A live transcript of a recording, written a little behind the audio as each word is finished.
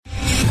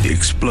The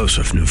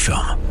explosive new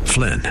film,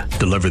 Flynn,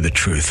 deliver the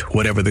truth,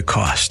 whatever the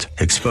cost,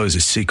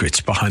 exposes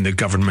secrets behind the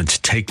government's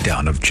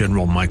takedown of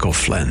General Michael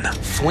Flynn.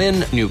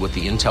 Flynn knew what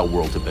the intel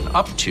world had been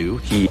up to.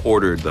 He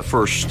ordered the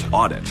first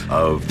audit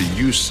of the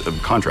use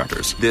of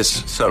contractors.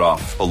 This set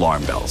off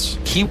alarm bells.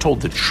 He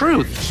told the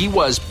truth. He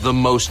was the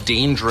most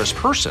dangerous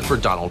person for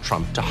Donald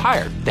Trump to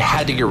hire. They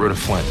had to get rid of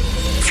Flynn.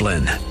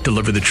 Flynn,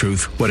 deliver the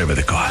truth, whatever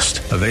the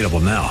cost. Available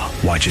now.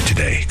 Watch it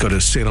today. Go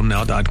to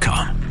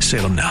salemnow.com.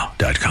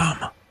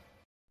 salemnow.com.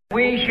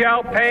 We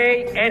shall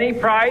pay any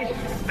price,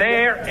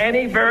 bear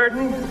any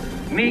burden,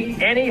 meet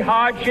any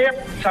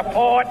hardship,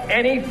 support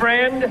any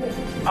friend,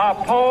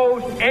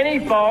 oppose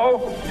any foe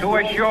to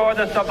assure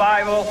the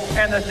survival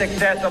and the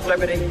success of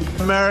liberty.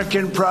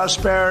 American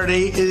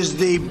prosperity is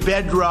the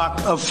bedrock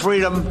of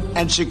freedom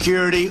and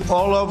security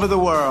all over the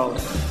world.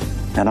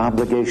 An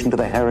obligation to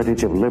the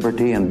heritage of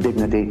liberty and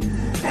dignity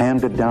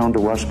handed down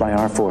to us by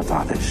our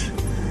forefathers.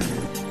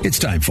 It's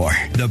time for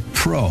the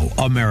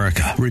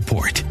Pro-America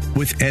Report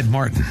with Ed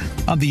Martin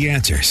on The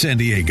Answer San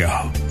Diego.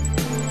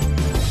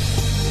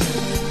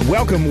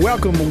 Welcome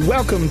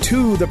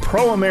to the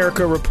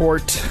Pro-America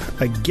Report.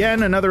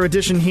 Again, another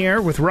edition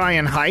here with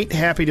Ryan Haidt.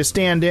 Happy to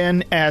stand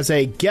in as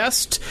a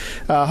guest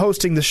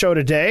hosting the show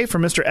today for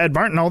Mr. Ed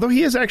Martin, although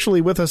he is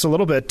actually with us a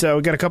little bit.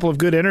 We've got a couple of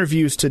good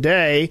interviews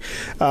today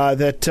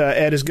that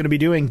Ed is going to be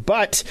doing,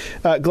 but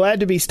glad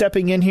to be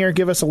stepping in here,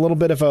 give us a little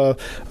bit of a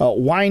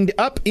wind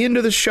up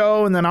into the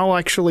show, and then I'll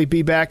actually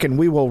be back and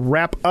we will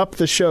wrap up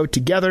the show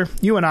together,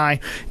 you and I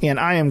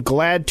am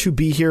glad to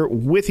be here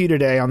with you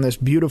today on this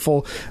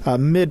beautiful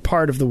mid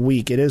part of the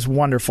week. It is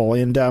wonderful.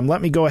 And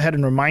let me go ahead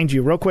and remind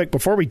you real quick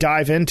before we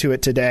dive into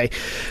it today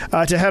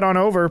to head on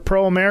over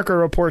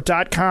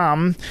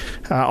proamericareport.com,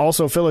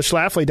 also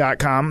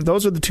phyllisschlafly.com.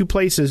 Those are the two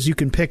places you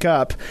can pick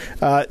up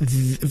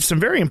some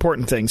very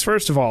important things.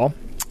 First of all,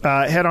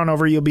 head on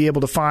over. You'll be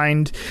able to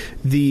find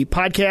the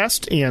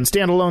podcast and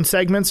standalone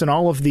segments and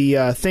all of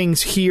the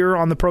things here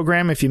on the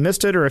program if you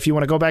missed it, or if you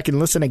want to go back and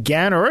listen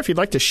again, or if you'd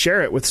like to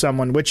share it with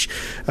someone, which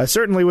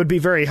certainly would be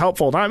very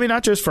helpful. I mean,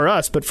 not just for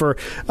us, but for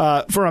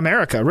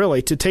America,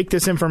 really, to take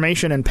this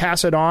information and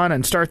pass it on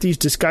and start these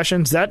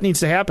discussions. That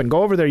needs to happen.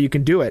 Go over there. You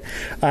can do it.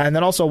 And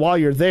then also while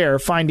you're there,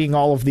 finding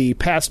all of the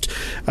past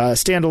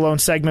standalone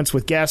segments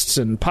with guests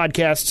and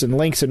podcasts and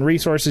links and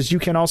resources. You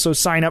can also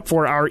sign up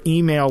for our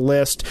email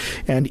list,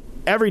 and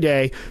every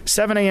day,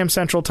 7 a.m.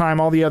 Central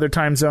Time, all the other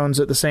time zones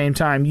at the same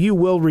time, you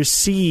will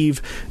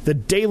receive the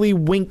daily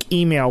Wink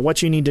email,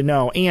 what you need to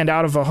know. And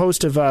out of a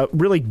host of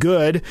really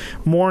good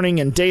morning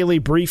and daily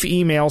brief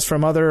emails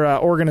from other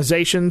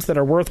organizations that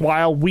are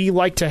worthwhile, we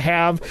like to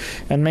have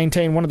and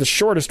maintain one of the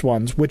shortest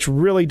ones, which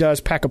really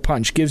does pack a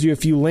punch. Gives you a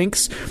few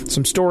links,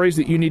 some stories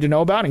that you need to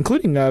know about,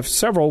 including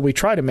several we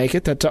try to make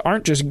it that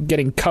aren't just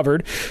getting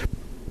covered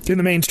in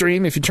the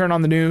mainstream if you turn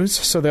on the news,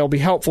 so they'll be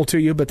helpful to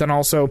you, but then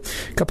also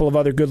a couple of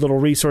other good little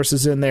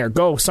resources in there.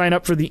 Go sign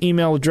up for the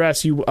email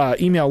address,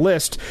 email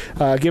list.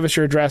 Give us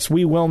your address.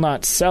 We will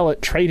not sell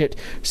it, trade it,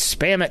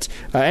 spam it,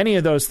 any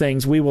of those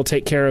things. We will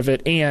take care of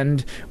it,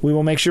 and we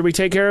will make sure we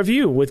take care of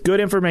you with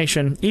good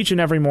information each and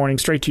every morning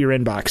straight to your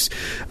inbox.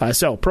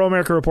 So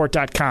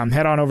proamericareport.com.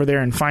 Head on over there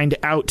and find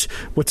out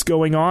what's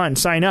going on.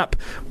 Sign up.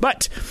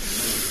 But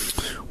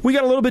we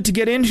got a little bit to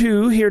get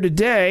into here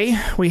today.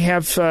 We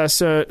have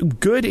some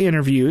good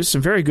interviews,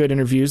 some very good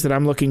interviews that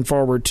I'm looking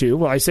forward to.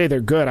 Well, I say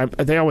they're good;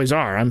 they always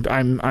are.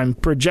 I'm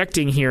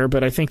projecting here,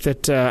 but I think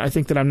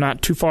that I'm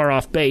not too far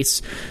off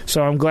base.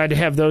 So I'm glad to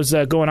have those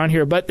going on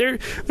here. But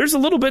there's a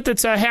little bit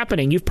that's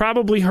happening. You've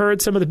probably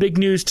heard some of the big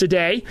news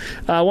today.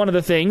 One of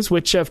the things,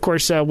 which of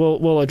course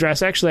we'll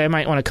address. Actually, I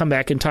might want to come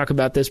back and talk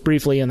about this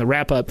briefly in the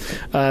wrap up.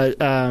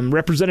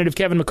 Representative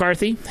Kevin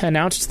McCarthy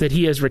announced that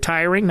he is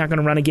retiring, not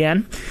going to run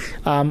again.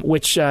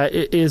 Which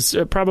is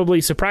probably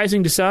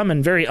surprising to some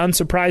and very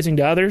unsurprising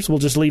to others. We'll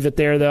just leave it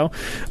there, though.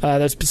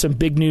 That's some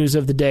big news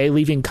of the day.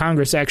 Leaving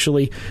Congress,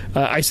 actually.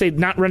 I say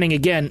not running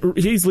again.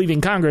 He's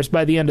leaving Congress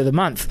by the end of the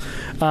month.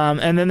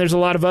 And then there's a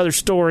lot of other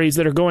stories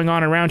that are going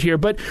on around here.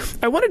 But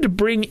I wanted to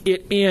bring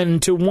it in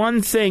to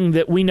one thing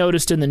that we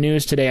noticed in the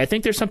news today. I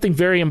think there's something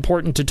very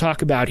important to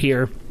talk about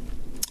here.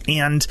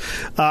 And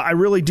I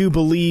really do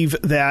believe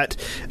that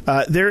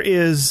there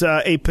is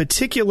a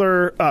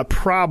particular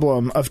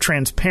problem of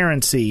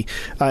transparency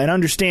and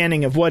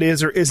understanding of what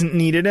is or isn't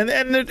needed.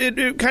 And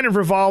it kind of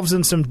revolves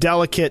in some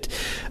delicate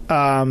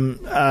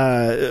balances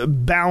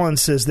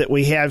that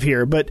we have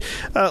here. But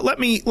let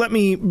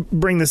me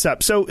bring this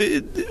up. So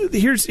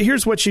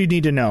here's what you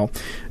need to know.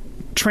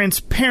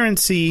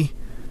 Transparency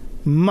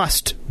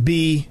must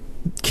be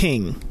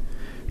king.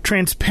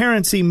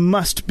 Transparency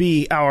must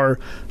be our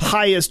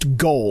highest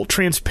goal.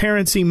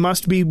 Transparency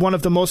must be one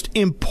of the most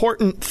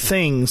important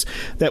things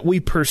that we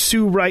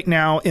pursue right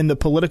now in the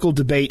political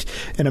debate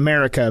in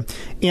America.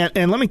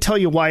 And let me tell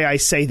you why I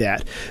say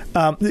that.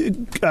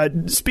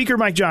 Speaker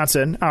Mike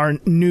Johnson, our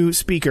new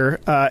speaker,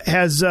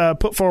 has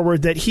put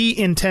forward that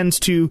he intends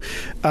to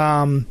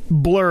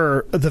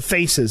blur the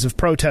faces of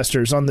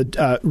protesters on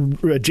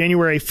the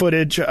January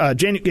footage.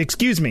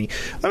 Excuse me.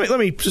 Let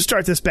me just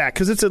start this back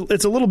because it's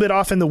a little bit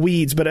off in the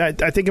weeds.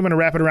 but I think I'm going to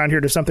wrap it around here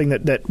to something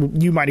that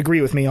you might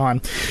agree with me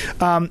on.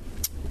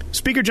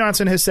 Speaker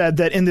Johnson has said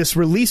that in this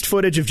released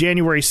footage of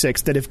January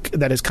 6th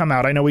that has come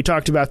out, I know we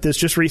talked about this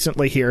just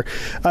recently here,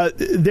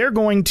 they're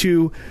going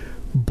to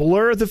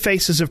blur the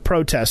faces of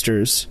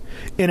protesters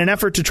in an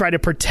effort to try to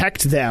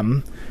protect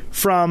them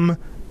from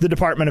the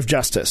Department of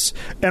Justice,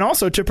 and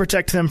also to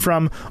protect them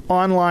from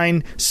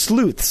online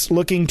sleuths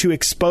looking to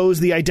expose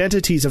the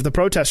identities of the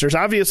protesters.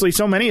 Obviously,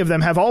 so many of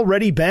them have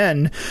already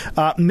been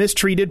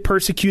mistreated,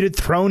 persecuted,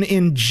 thrown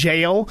in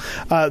jail.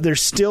 They're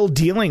still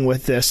dealing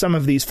with this, some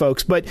of these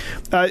folks. But,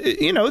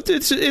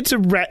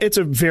 it's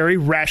a very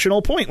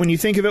rational point when you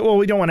think of it. Well,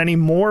 we don't want any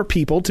more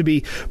people to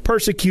be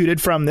persecuted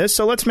from this,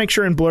 so let's make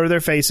sure and blur their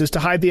faces to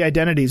hide the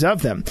identities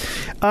of them.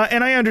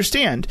 And I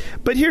understand.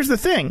 But here's the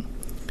thing.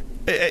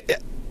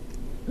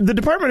 The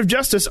Department of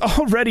Justice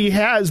already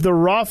has the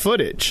raw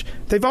footage.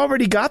 They've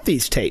already got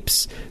these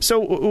tapes.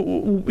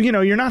 So,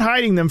 you're not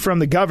hiding them from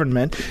the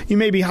government. You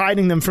may be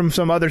hiding them from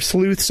some other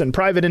sleuths and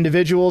private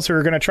individuals who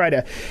are going to try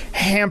to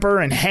hamper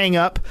and hang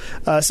up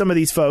some of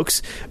these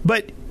folks.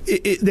 But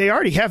they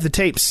already have the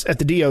tapes at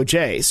the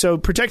DOJ. So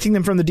protecting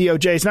them from the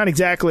DOJ is not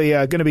exactly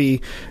going to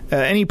be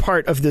any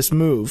part of this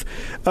move.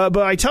 But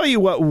I tell you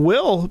what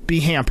will be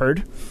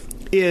hampered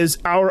is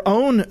our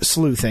own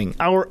sleuthing,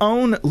 our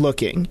own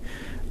looking.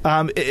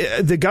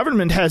 The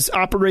government has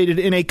operated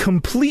in a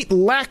complete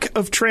lack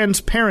of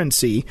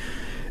transparency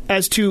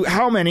as to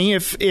how many,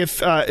 if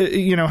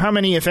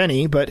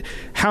any, but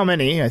how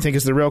many, I think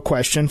is the real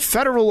question,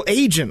 federal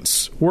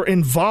agents were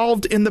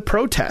involved in the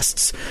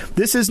protests.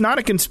 This is not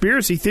a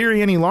conspiracy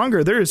theory any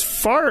longer. There is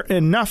far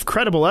enough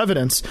credible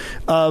evidence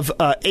of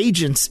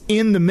agents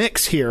in the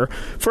mix here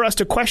for us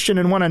to question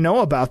and want to know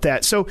about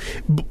that. So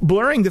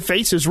blurring the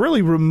faces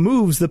really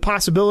removes the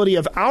possibility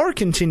of our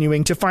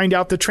continuing to find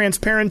out the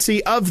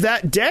transparency of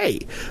that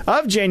day,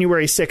 of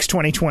January 6,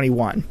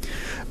 2021.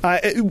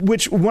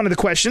 Which one of the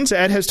questions,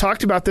 Ed has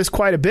talked about this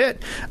quite a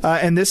bit,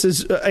 and this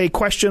is a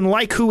question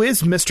like, who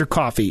is Mr.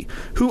 Coffee?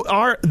 Who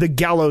are the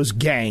Gallows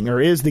Gang,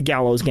 or is the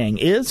Gallows Gang?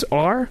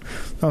 Are?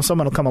 Oh,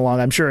 someone will come along,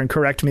 I'm sure, and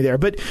correct me there.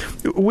 But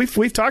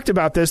we've talked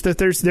about this, that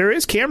there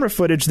is camera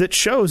footage that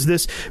shows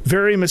this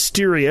very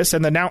mysterious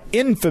and the now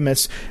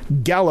infamous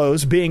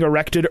gallows being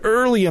erected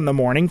early in the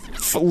morning,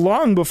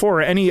 long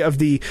before any of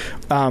the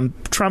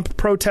Trump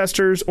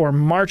protesters or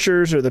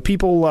marchers or the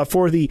people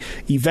for the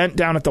event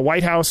down at the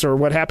White House or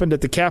what happened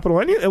at the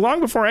Capitol. Long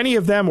before any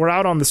of them were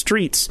out on the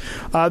streets,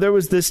 there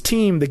was this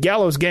team, the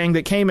Gallows Gang,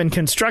 that came and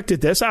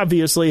constructed this.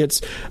 Obviously,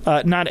 it's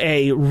not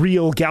a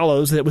real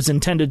gallows that was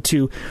intended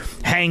to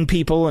hang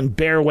people and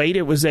bear weight.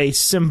 It was a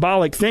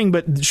symbolic thing,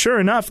 but sure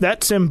enough,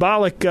 that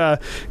symbolic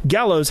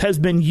gallows has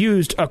been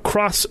used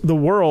across the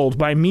world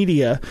by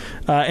media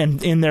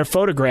and in their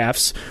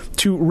photographs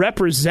to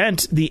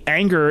represent the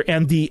anger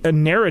and the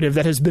narrative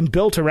that has been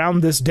built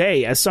around this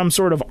day as some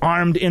sort of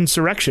armed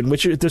insurrection,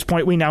 which at this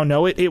point we now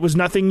know it was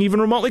nothing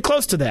even remotely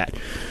close to that.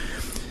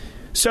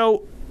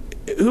 So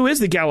who is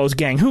the Gallows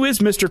Gang? Who is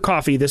Mr.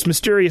 Coffee, this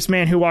mysterious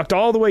man who walked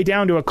all the way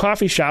down to a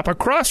coffee shop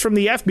across from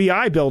the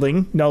FBI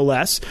building, no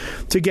less,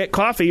 to get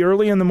coffee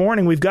early in the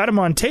morning? We've got him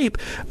on tape,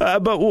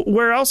 but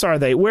where else are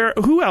they?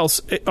 Who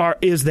else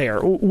is there?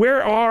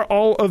 Where are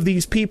all of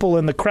these people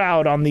in the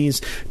crowd on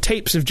these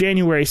tapes of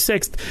January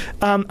 6th?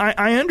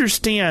 I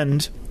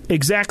understand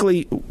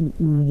exactly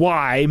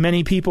why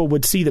many people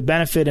would see the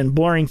benefit in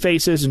blurring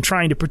faces and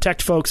trying to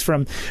protect folks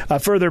from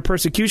further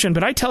persecution.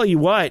 But I tell you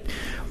what,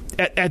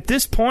 at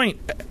this point,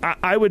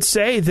 I would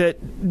say that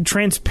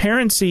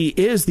transparency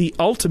is the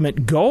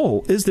ultimate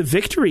goal, is the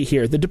victory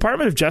here. The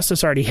Department of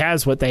Justice already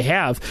has what they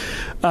have,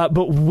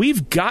 but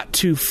we've got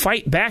to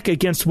fight back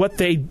against what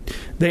they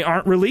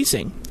aren't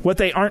releasing, what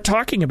they aren't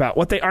talking about,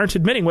 what they aren't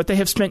admitting, what they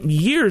have spent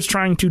years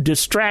trying to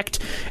distract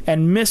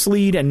and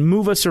mislead and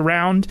move us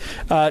around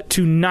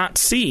to not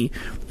see.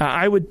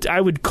 I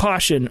would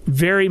caution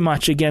very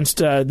much against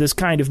this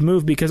kind of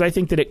move, because I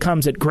think that it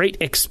comes at great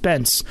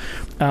expense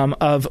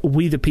of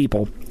we the people.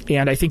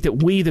 And I think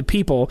that we, the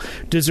people,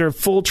 deserve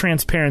full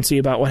transparency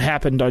about what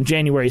happened on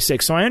January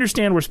 6th. So I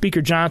understand where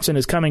Speaker Johnson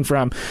is coming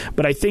from,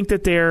 but I think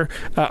that there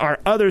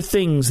are other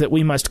things that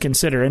we must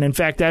consider. And in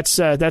fact, that's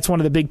one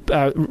of the big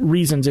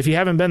reasons. If you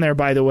haven't been there,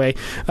 by the way,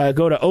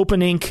 go to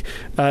openinc.inc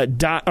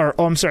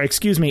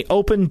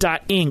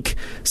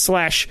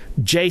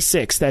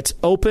open.inc/J6. That's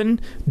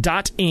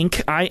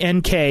open.inc,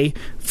 INK,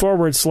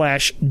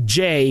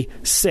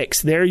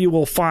 /J6. There you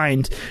will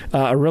find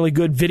a really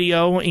good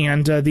video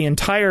and the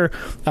entire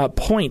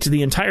point,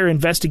 the entire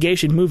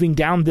investigation moving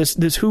down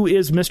this who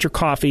is Mr.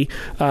 Coffee,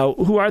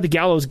 who are the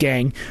Gallows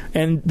Gang.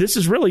 And this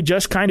is really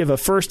just kind of a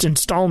first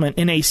installment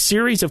in a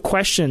series of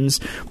questions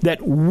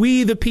that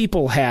we the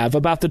people have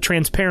about the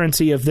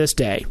transparency of this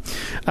day.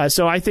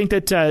 So I think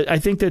that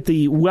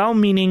the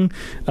well-meaning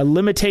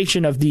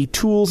limitation of the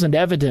tools and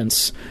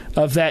evidence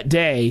of that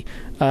day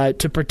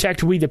to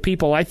protect we the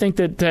people, I think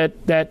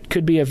that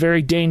could be a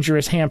very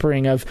dangerous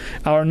hampering of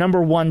our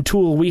number one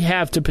tool we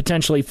have to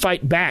potentially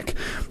fight back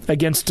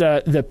against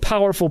the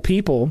powerful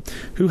people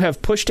who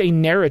have pushed a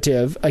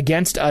narrative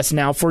against us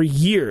now for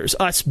years,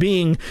 us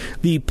being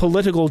the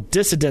political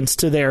dissidents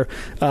to their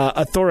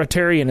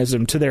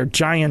authoritarianism, to their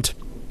giant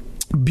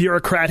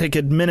bureaucratic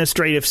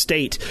administrative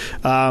state,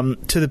 to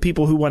the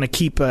people who want to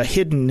keep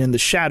hidden in the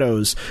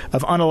shadows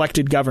of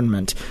unelected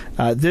government.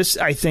 This,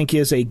 I think,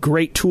 is a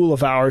great tool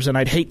of ours, and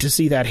I'd hate to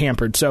see that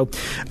hampered. So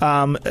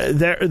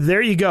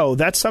there you go.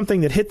 That's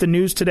something that hit the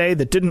news today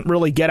that didn't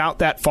really get out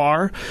that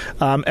far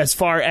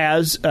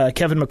as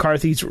Kevin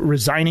McCarthy's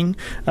resigning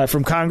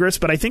from Congress.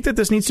 But I think that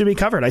this needs to be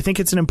covered. I think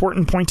it's an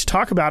important point to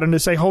talk about and to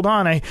say, hold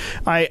on,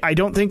 I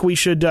don't think we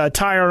should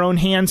tie our own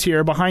hands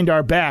here behind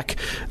our back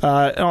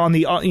on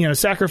the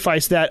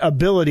sacrifice that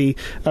ability.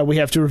 We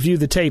have to review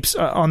the tapes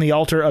on the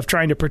altar of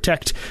trying to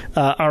protect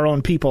our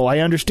own people. I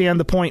understand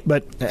the point,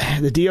 but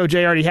the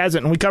DOJ already has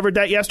it, and we covered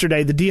that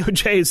yesterday. The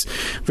DOJ is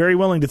very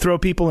willing to throw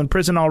people in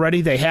prison already.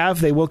 They have.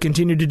 They will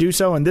continue to do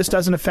so, and this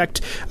doesn't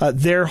affect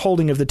their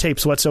holding of the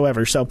tapes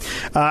whatsoever. So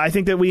I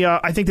think that we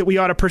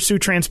ought to pursue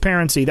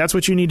transparency. That's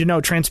what you need to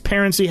know.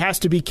 Transparency has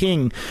to be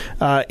king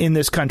in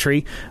this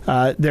country.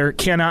 There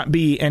cannot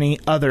be any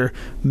other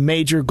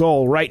major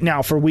goal right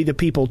now for we the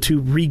people to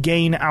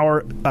regain our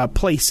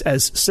place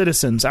as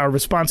citizens, our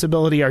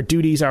responsibility, our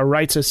duties, our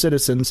rights as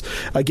citizens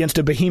against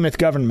a behemoth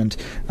government.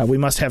 We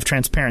must have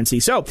transparency.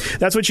 So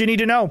that's what you need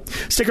to know.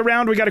 Stick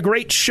around. We got a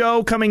great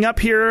show coming up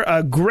here.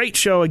 A great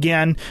show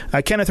again.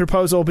 Kenneth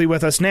Raposo will be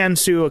with us. Nan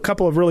Su, a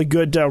couple of really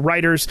good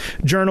writers,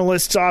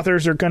 journalists,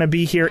 authors are going to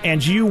be here,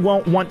 and you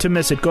won't want to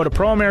miss it. Go to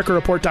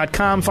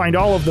proamericareport.com, find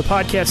all of the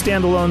podcast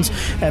standalones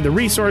and the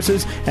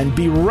resources, and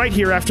be right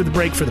here after the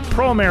break for the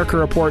Pro America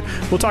Report.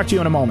 We'll talk to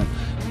you in a moment.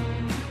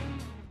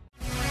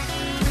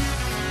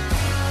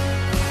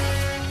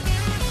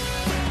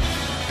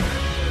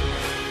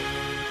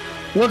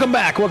 Welcome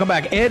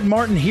back. Ed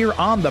Martin here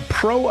on the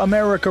Pro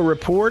America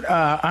Report.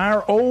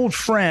 Our old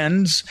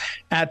friends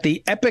at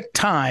the Epoch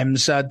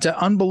Times,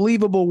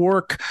 unbelievable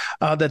work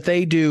that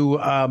they do,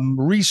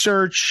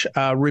 research,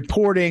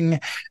 reporting,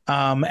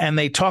 and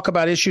they talk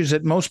about issues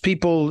that most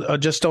people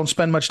just don't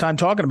spend much time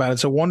talking about.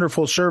 It's a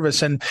wonderful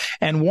service. And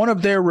one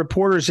of their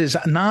reporters is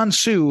Nan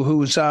Su,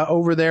 who's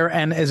over there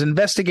and is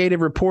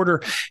investigative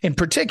reporter in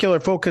particular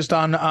focused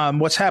on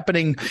what's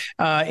happening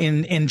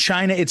in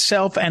China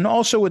itself and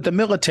also with the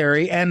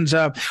military. And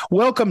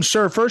welcome,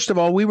 sir. First of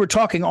all, we were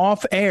talking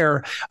off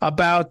air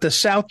about the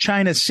South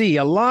China Sea.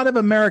 A lot of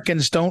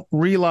Americans don't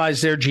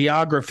realize their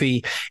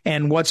geography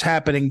and what's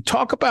happening.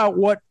 Talk about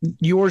what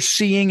you're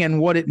seeing and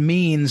what it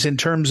means in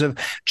terms of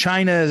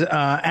China's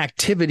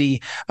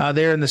activity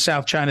there in the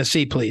South China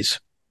Sea,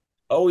 please.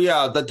 Oh,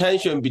 yeah. The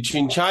tension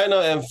between China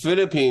and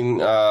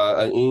Philippines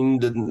in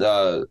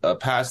the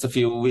past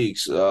few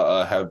weeks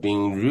have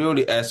been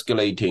really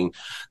escalating.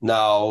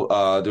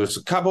 Now, there's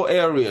a couple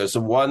areas.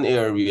 One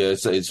area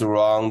is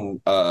around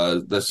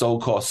the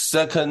so-called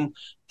Second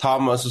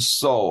Thomas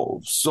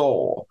Sowell.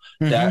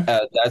 Mm-hmm.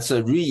 That's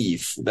a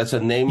reef. That's a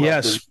name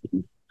of the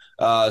reef.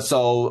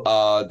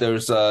 So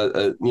there's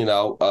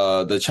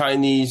the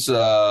Chinese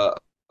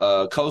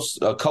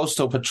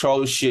coastal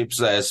patrol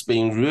ships has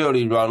been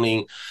really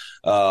running.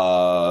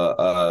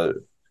 Has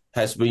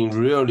been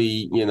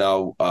really,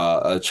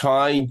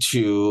 trying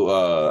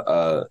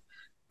to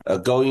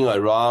going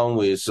around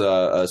with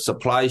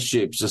supply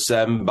ships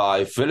sent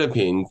by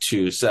Philippines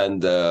to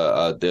send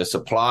their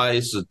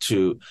supplies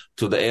to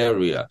the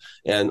area,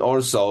 and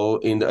also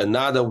in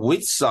another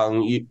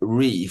Whitsong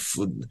Reef,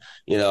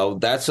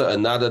 that's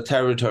another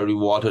territory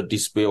water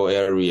dispute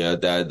area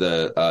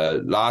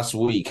that last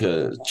week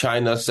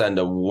China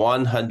sent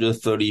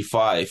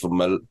 135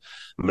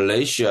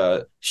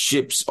 Malaysia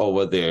ships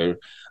over there.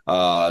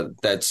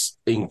 That's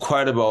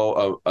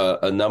incredible.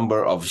 A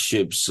number of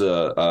ships.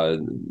 The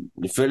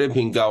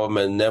Philippine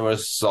government never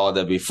saw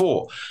that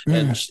before.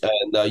 And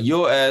the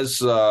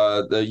U.S.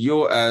 What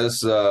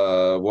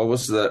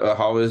was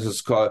how is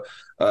it called?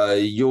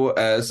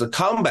 U.S.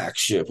 combat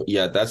ship.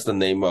 Yeah, that's the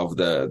name of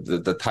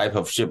the type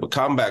of ship. A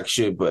combat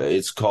ship.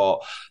 It's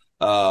called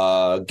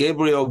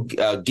Gabriel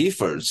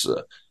Giffords.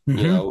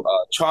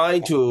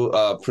 Trying to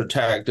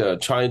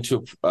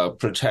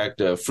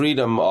protect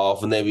freedom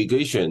of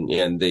navigation,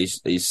 and they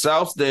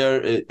south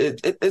there.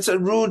 It's a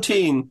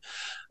routine.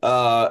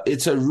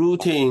 It's a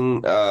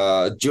routine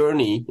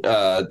journey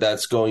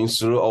that's going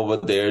through over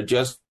there,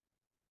 just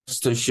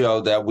to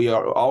show that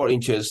our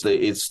interest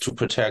is to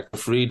protect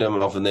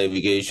freedom of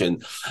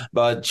navigation.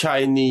 But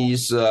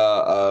Chinese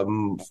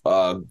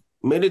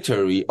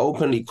military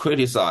openly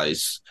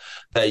criticize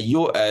that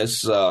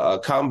U.S.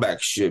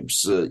 combat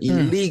ships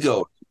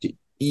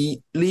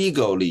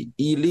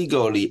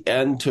illegally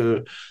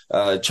enter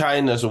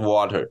China's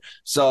water.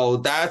 So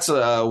that's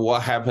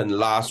what happened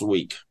last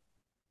week.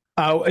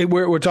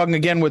 We're talking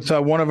again with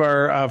one of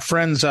our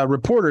friends,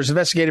 reporters,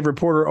 investigative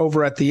reporter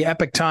over at the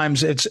Epoch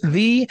Times. It's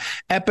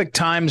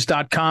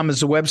theepochtimes.com is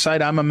the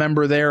website. I'm a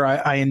member there.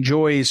 I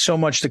enjoy so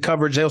much the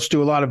coverage. They also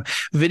do a lot of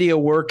video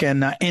work,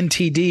 and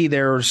NTD,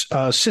 their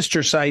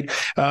sister site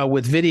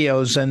with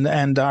videos.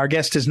 And our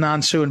guest is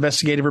Nan Su,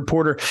 investigative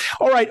reporter.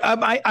 All right.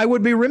 I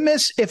would be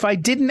remiss if I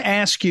didn't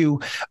ask you,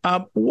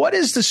 what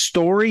is the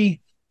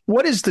story?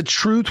 What is the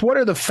truth? What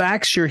are the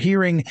facts you're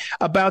hearing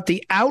about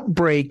the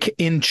outbreak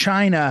in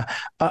China?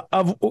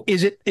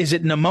 Is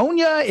it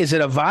pneumonia? Is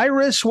it a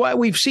virus? Why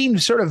we've seen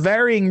sort of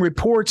varying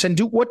reports, and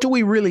what do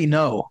we really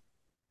know?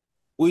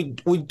 We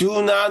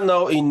do not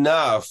know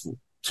enough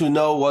to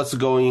know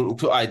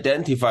to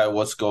identify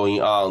what's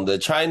going on. The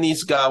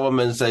Chinese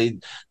government say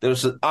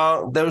there's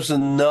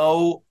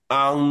no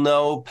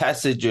unknown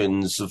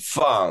pathogens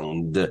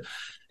found.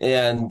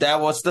 And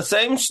that was the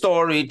same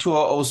story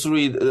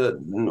 2003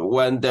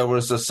 when there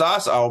was a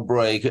SARS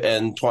outbreak,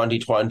 and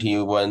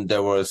 2020 when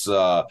there was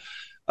a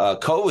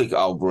COVID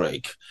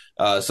outbreak.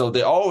 So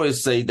they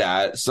always say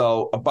that.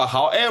 But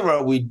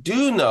however, we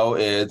do know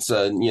it's,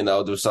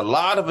 there's a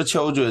lot of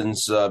children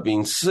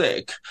being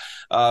sick.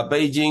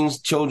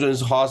 Beijing's children's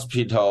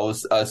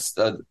hospitals,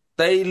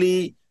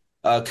 daily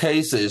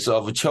cases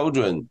of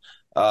children.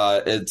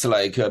 It's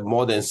like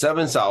more than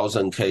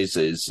 7,000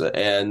 cases,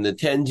 and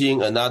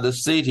Tianjin, another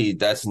city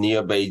that's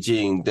near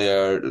Beijing,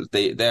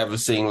 they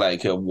have seen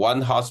like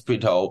one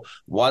hospital,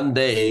 one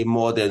day,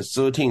 more than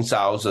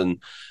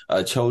 13,000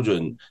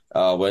 children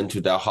went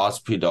to that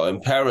hospital,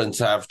 and parents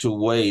have to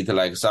wait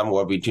like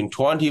somewhere between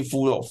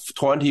 24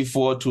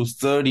 to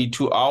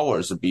 32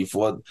 hours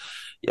before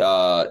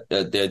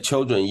their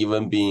children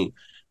even being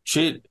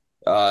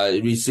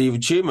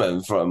receive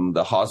treatment from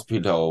the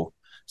hospital.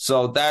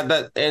 So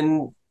it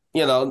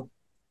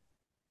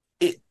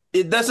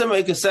doesn't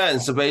make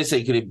sense.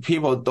 Basically,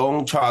 people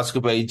don't trust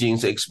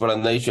Beijing's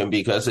explanation,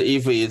 because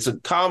if it's a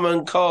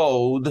common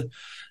cold,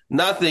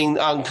 nothing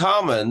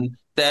uncommon,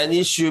 then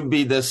it should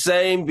be the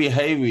same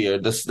behavior.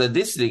 The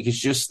statistics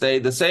should stay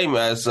the same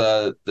as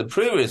the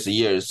previous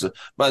years,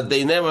 but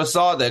they never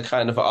saw that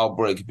kind of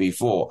outbreak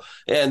before.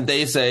 And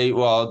they say,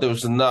 well,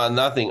 there's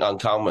nothing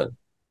uncommon.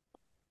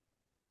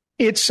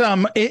 It's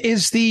what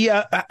is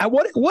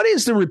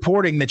the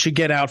reporting that you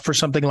get out for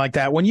something like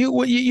that? When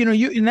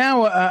you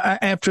now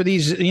after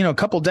these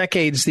couple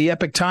decades, the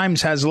Epoch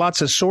Times has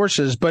lots of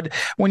sources, but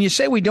when you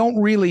say we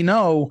don't really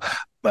know,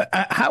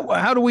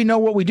 how do we know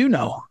what we do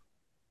know?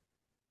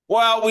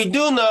 Well, we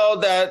do know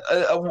that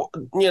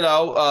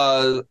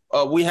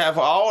we have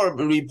our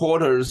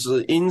reporters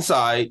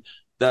inside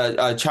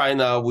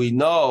China. We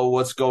know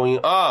what's going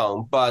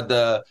on,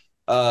 but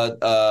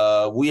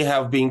we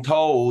have been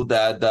told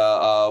that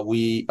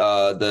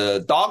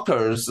the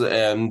doctors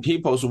and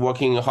people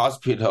working in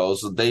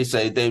hospitals, they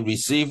say they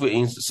receive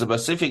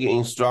specific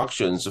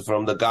instructions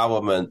from the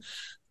government,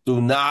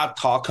 do not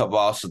talk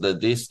about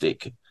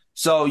statistic.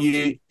 So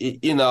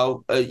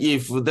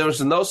if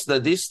there's no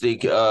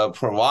statistic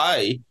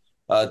provide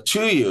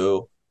to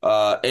you,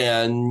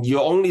 and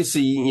you only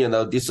see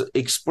this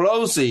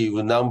explosive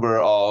number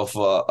of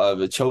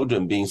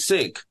children being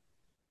sick,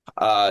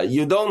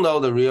 you don't know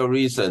the real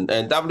reason.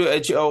 And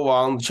WHO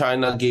wants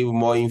China give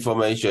more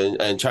information,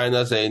 and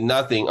China say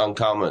nothing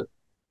uncommon.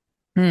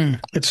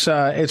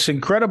 It's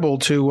incredible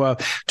to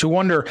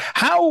wonder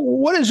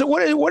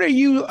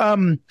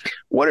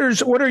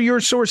what are your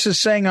sources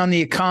saying on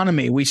the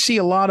economy? We see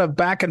a lot of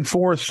back and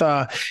forth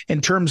in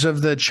terms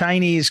of the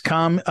Chinese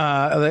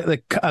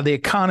the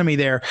economy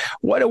there.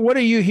 What are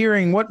you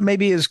hearing? What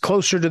maybe is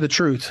closer to the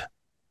truth?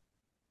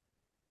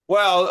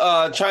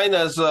 Well,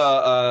 China's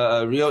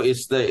real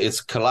estate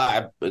is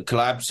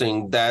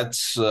collapsing.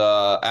 That's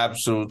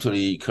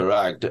absolutely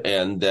correct.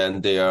 And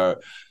then their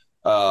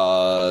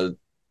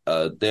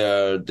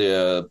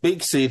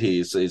big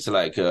cities is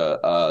like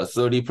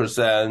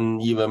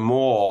 30%, even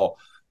more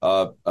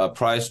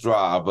price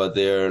drop. But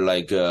they're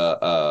like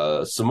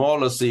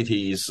smaller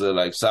cities,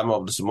 like some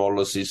of the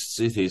smaller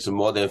cities,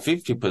 more than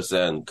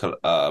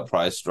 50%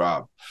 price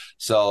drop.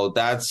 So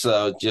that's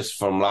just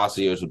from last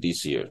year to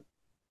this year.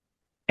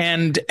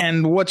 And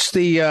what's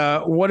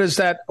the what is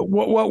that?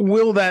 What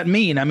will that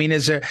mean? I mean,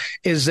 will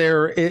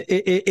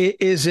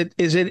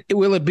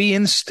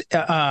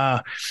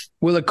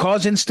it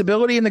cause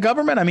instability in the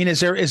government? I mean, is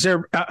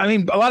there? I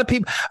mean, a lot of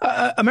people,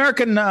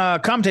 American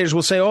commentators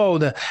will say, "Oh,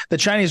 the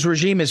Chinese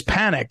regime is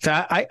panicked."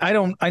 I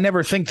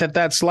never think that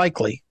that's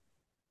likely.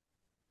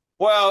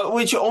 Well,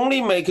 which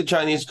only make a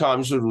Chinese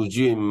communist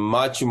regime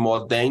much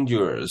more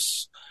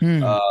dangerous,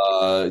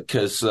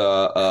 because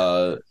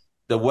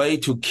the way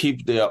to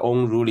keep their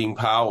own ruling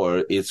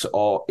power, it's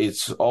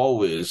always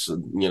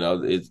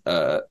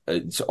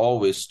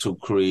to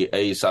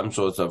create some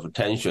sort of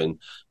tension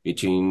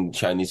between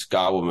Chinese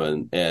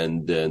government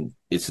and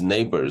its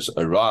neighbors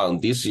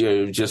around. This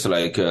year, just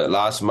like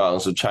last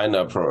month,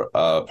 China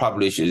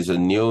publishes a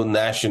new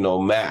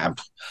national map,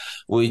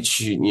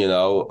 which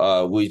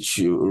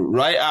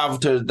right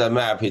after the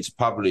map is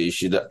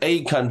published, the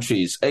eight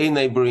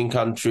neighboring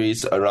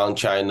countries around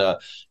China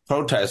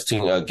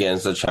protesting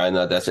against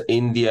China. That's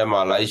India,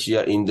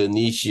 Malaysia,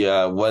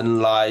 Indonesia,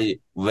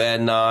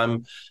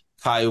 Vietnam,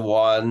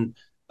 Taiwan,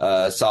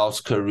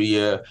 South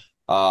Korea,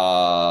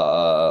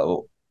 one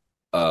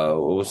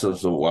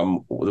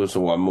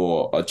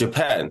more,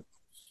 Japan.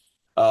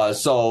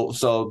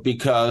 So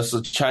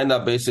because China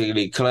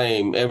basically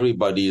claim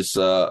everybody's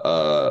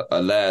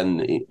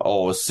land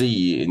or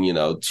sea,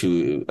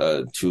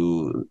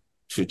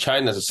 to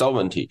China's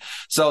sovereignty.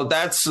 So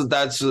that's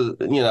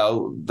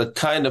the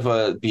kind of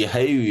a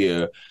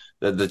behavior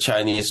that the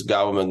Chinese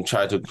government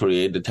try to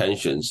create the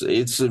tensions.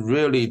 It's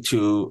really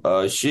to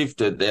shift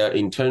their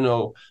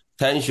internal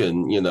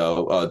tension,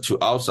 to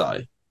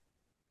outside.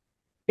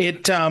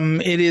 It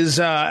is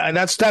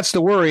that's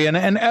the worry,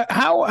 and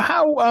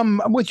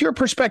how with your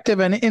perspective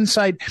and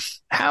insight,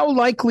 how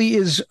likely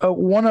is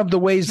one of the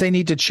ways they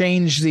need to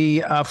change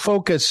the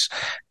focus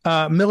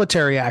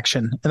military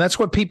action? And that's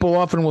what people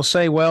often will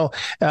say. Well,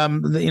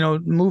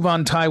 move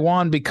on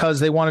Taiwan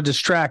because they want to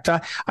distract.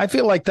 I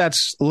feel like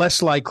that's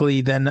less likely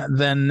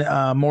than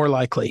more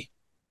likely.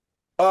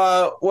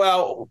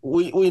 Well,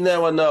 we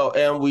never know,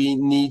 and we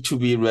need to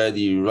be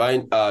ready.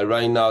 Right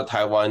now,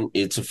 Taiwan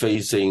is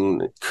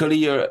facing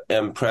clear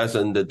and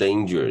present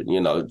danger.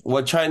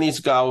 What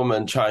Chinese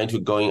government trying to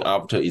going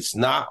after is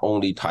not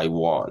only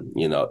Taiwan.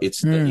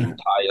 It's the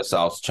entire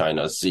South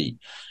China Sea.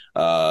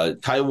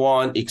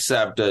 Taiwan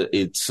accepted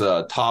its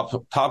top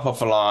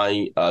of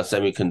line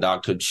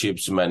semiconductor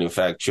chips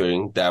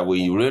manufacturing that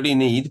we really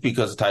need,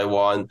 because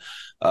Taiwan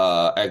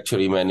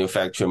actually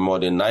manufacture more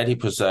than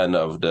 90%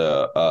 of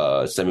the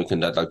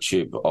semiconductor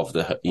chip of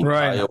the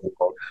entire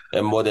world,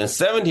 and more than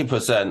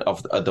 70%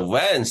 of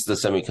advanced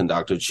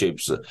semiconductor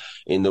chips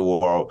in the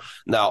world.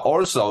 Now,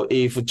 also,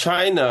 if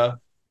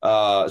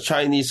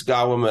Chinese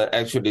government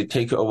actually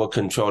take over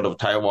control of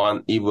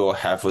Taiwan, it will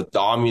have a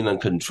dominant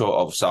control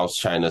of South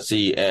China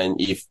Sea. And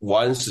if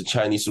once the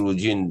Chinese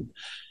regime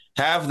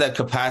have that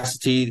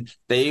capacity,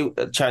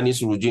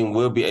 Chinese regime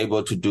will be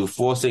able to do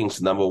four things.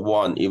 Number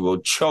one, it will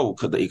choke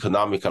the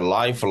economic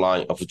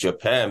lifeline of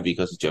Japan,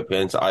 because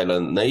Japan's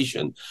island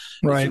nation,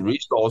 its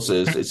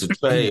resources, its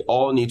trade,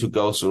 all need to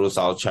go through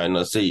South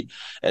China Sea.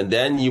 And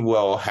then you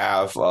will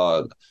have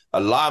a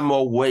lot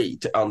more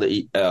weight on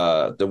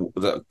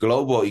the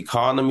global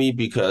economy,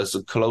 because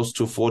close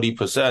to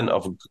 40%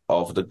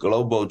 of the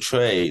global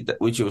trade,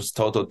 which was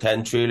total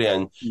 10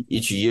 trillion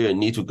each year,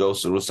 need to go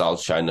through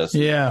South China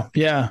Sea.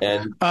 Yeah.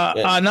 And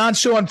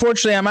Nan-Su,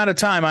 unfortunately, I'm out of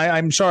time.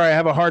 I'm sorry, I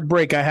have a hard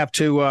break. I have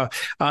to.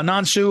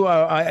 Nan-Su,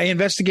 an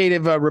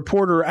investigative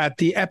reporter at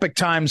the Epoch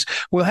Times.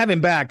 We'll have him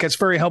back. That's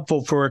very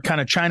helpful for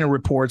kind of China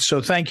reports.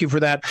 So thank you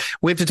for that.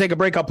 We have to take a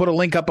break. I'll put a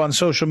link up on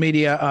social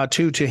media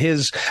to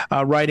his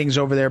writings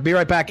over there. Be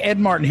right back. Ed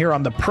Martin here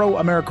on the Pro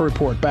America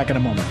Report. Back in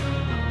a moment.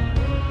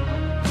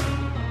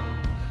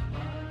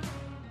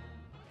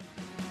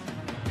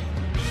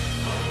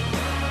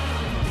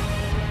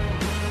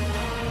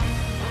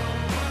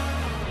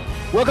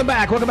 Welcome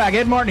back.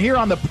 Ed Martin here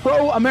on the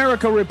Pro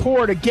America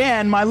Report.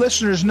 Again, my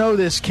listeners know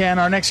this, Ken.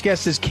 Our next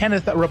guest is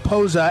Kenneth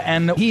Raposa,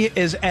 and he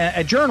is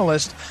a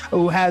journalist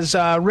who has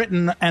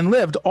written and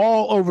lived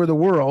all over the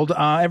world.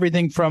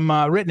 Everything from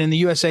written in the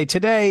USA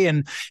Today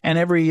and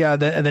every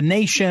the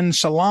Nation,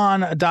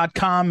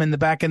 Salon.com,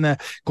 back in the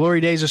glory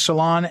days of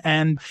Salon.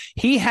 And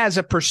he has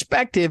a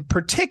perspective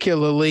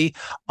particularly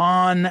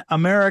on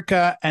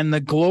America and the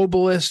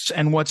globalists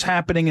and what's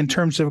happening in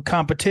terms of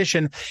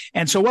competition.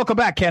 And so welcome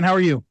back, Ken. How are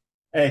you?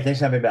 Hey, thanks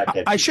for having me back,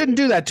 Ken. I shouldn't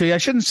do that to you. I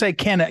shouldn't say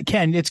Ken.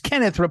 It's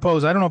Kenneth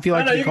Raposa. I don't know if you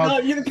like to be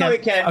called. You can call me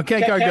Ken.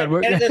 Okay,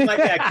 good.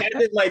 Kenneth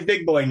is my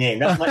big boy name.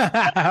 That's my.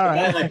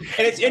 Right. And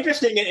it's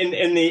interesting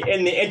in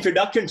the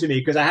introduction to me,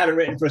 because I haven't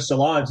written for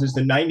Salon since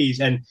the '90s,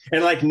 and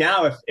like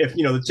now, if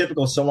the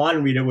typical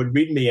Salon reader would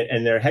read me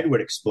and their head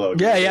would explode.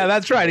 Yeah,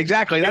 that's right.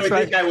 Exactly. That's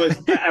right. I was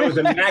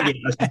a maggot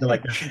or something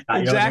like that.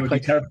 Exactly.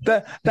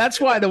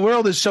 That's why the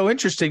world is so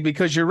interesting,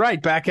 because you're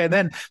right. Back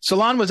then,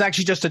 Salon was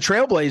actually just a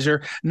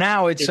trailblazer.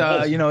 Now it's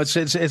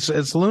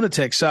it's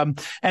lunatics.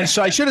 And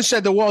so I should have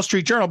said the Wall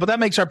Street Journal, but that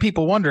makes our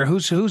people wonder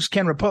who's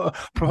Ken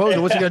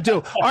Raposa. What's he going to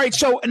do? All right.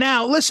 So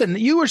now listen,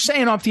 you were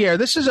saying off the air,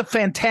 this is a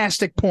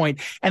fantastic point.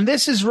 And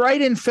this is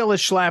right in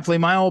Phyllis Schlafly,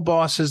 my old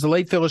boss's, the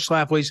late Phyllis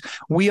Schlafly's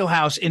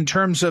wheelhouse in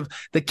terms of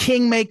the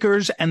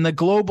kingmakers and the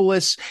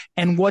globalists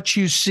and what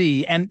you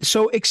see. And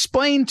so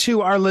explain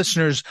to our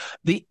listeners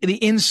the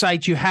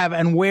insight you have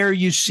and where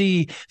you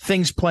see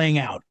things playing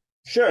out.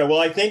 Sure. Well,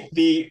 I think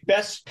the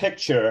best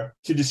picture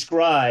to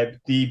describe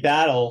the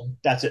battle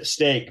that's at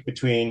stake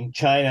between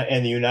China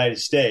and the United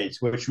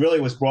States, which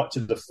really was brought to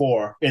the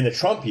fore in the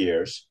Trump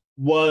years,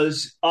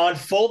 was on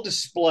full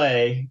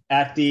display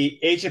at the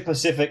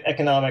Asia-Pacific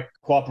Economic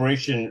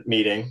Cooperation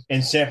meeting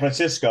in San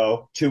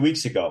Francisco 2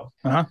 weeks ago.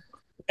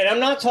 And I'm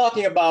not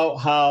talking about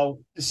how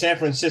the San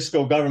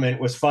Francisco government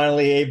was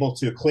finally able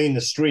to clean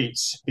the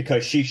streets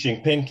because Xi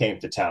Jinping came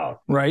to town.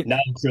 Right. Now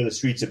I'm sure the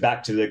streets are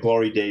back to the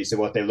glory days of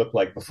what they looked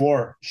like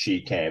before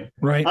Xi came.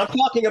 Right. I'm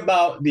talking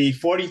about the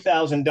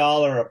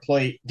 $40,000 a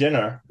plate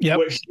dinner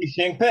with Xi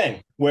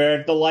Jinping,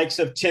 where the likes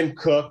of Tim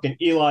Cook and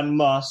Elon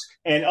Musk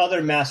and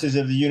other masters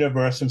of the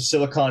universe from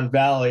Silicon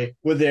Valley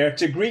were there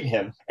to greet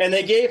him. And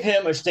they gave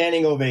him a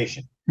standing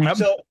ovation. Yep.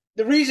 So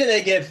the reason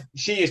they give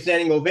Xi a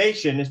standing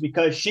ovation is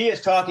because Xi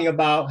is talking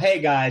about, hey,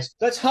 guys,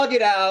 let's hug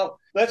it out.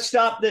 Let's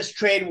stop this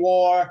trade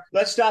war.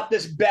 Let's stop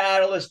this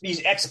battle,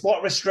 these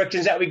export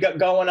restrictions that we got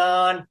going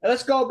on. And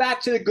let's go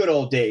back to the good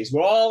old days.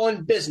 We're all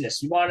in business.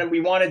 We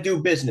want to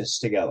do business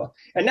together.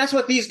 And that's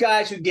what these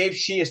guys who gave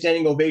Xi a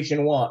standing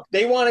ovation want.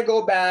 They want to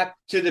go back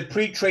to the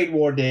pre-trade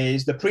war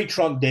days, the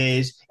pre-Trump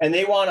days, and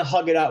they want to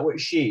hug it out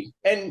with Xi.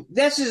 And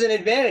this is an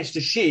advantage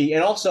to Xi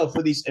and also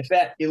for these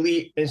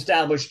elite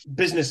established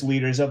business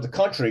leaders of the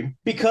country,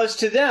 because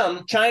to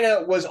them,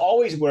 China was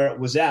always where it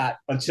was at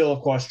until,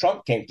 of course,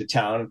 Trump came to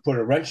town and put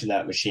a wrench in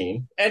that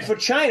machine. And for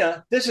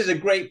China, this is a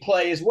great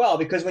play as well,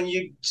 because when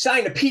you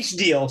sign a peace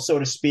deal, so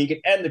to speak,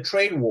 and end the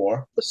trade war,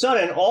 all of a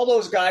sudden, all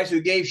those guys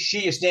who gave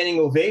Xi a standing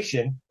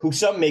ovation, who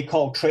some may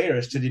call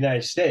traitors to the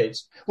United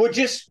States, would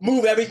just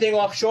move everything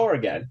offshore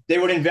again. They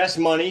would invest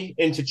money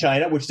into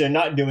China, which they're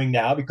not doing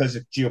now because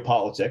of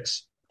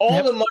geopolitics.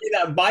 All the money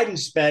that Biden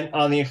spent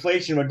on the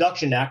Inflation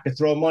Reduction Act to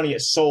throw money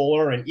at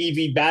solar and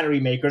EV battery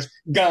makers,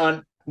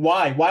 gone.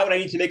 Why? Why would I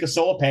need to make a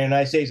solar panel in the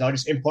United States? I'll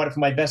just import it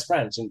from my best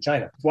friends in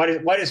China.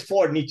 Why does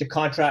Ford need to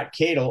contract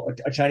CATL,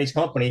 a Chinese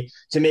company,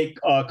 to make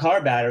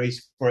car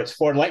batteries for its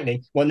Ford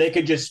Lightning when they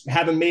could just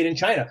have them made in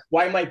China?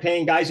 Why am I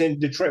paying guys in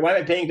Detroit? Why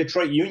am I paying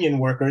Detroit union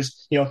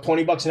workers,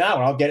 $20 an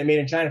hour? I'll get it made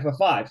in China for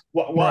 $5.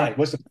 Why? Right.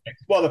 What's the point?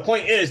 Well, the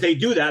point is they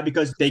do that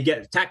because they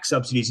get tax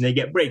subsidies and they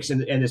get breaks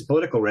and there's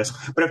political risk.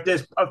 But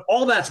if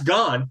all that's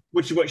gone,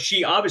 which is what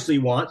Xi obviously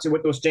wants and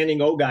what those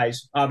standing O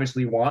guys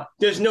obviously want,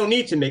 there's no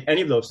need to make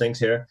any of those things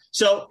here.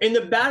 So in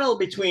the battle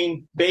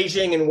between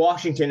Beijing and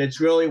Washington, it's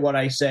really what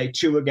I say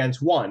 2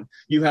 against 1.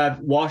 You have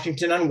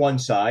Washington on one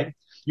side,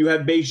 you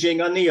have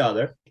Beijing on the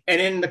other. And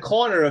in the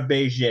corner of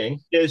Beijing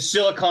is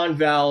Silicon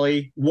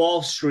Valley,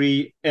 Wall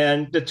Street,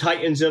 and the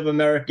titans of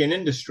American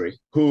industry,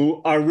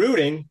 who are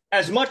rooting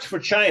as much for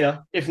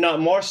China, if not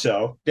more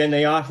so, than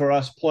they are for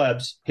us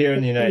plebs here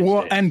in the United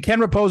States. And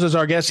Ken Raposa is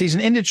our guest. He's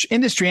an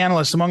industry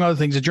analyst, among other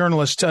things, a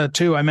journalist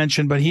too, I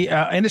mentioned, but he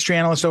industry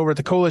analyst over at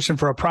the Coalition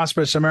for a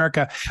Prosperous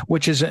America,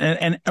 which is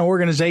an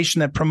organization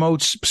that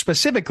promotes,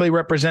 specifically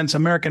represents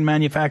American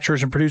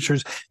manufacturers and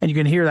producers. And you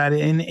can hear that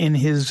in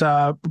his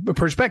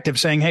perspective,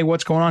 saying, hey,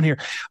 what's going on here?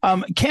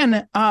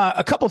 Ken,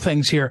 a couple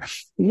things here.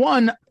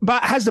 One,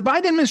 has the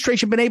Biden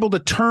administration been able to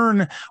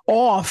turn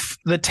off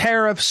the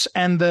tariffs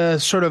and the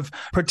sort of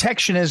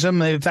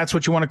protectionism, if that's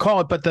what you want to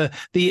call it, but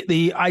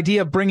the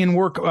idea of bringing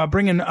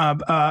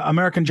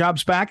American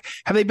jobs back?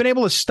 Have they been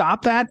able to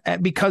stop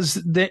that because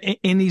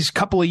in these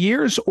couple of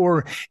years,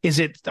 or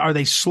are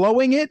they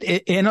slowing it?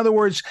 In other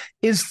words,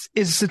 is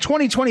the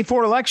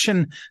 2024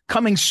 election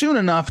coming soon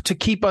enough to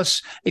keep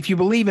us, if you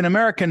believe in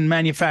American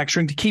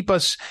manufacturing, to keep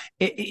us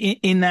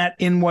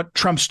in what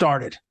Trump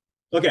started?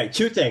 Okay,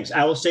 2 things.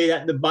 I will say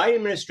that the Biden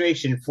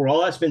administration, for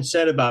all that's been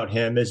said about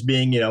him as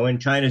being, in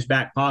China's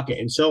back pocket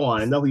and so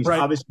on, and though he's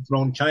obviously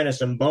thrown China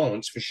some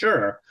bones for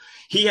sure,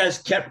 he has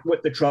kept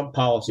with the Trump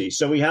policy.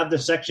 So we have the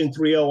Section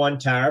 301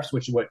 tariffs,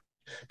 which is what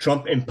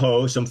Trump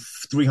imposed, some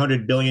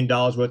 $300 billion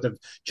worth of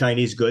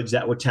Chinese goods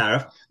that were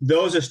tariff.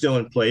 Those are still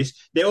in place.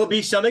 There will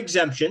be some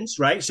exemptions,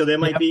 right? So there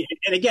might be,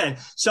 and again,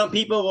 some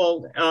people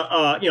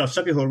will,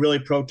 some people who are really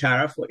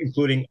pro-tariff,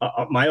 including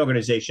my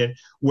organization,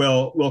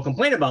 will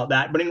complain about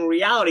that. But in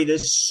reality,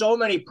 there's so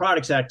many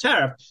products that are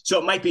tariff. So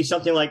it might be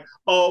something like,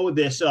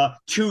 this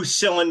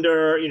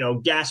 2-cylinder,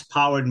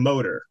 gas-powered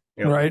motor,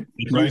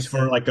 used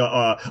for like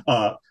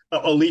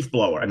a leaf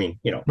blower. I mean,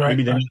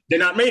 maybe they're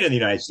not made in the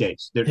United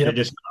States. They're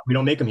just, we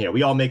don't make them here.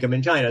 We all make them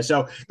in China.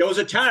 So those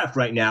are tariff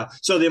right now.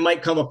 So there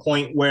might come a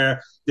point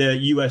where the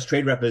U.S.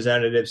 trade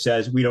representative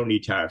says we don't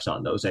need tariffs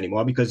on those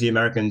anymore because the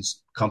American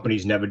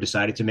companies never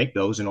decided to make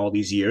those in all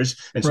these years.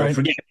 And so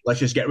forget it.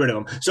 Let's just get rid of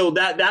them. So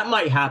that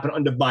might happen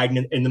under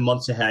Biden in the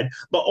months ahead.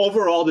 But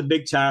overall, the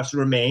big tariffs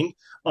remain.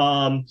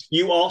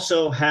 You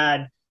also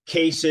had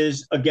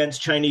cases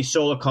against Chinese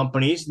solar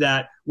companies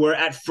that were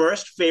at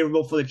first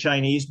favorable for the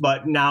Chinese,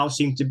 but now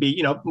seem to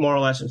be, more or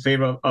less in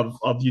favor of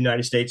the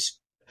United States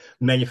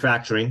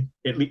manufacturing,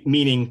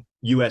 meaning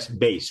U.S.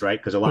 based, right?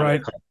 Because a lot of the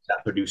companies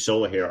that produce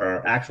solar here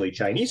are actually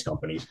Chinese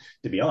companies,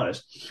 to be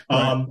honest.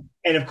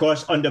 And of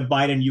course, under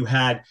Biden, you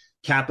had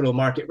capital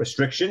market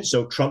restrictions.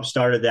 So Trump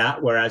started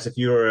that, whereas if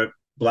you were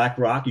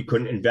BlackRock, you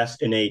couldn't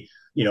invest in a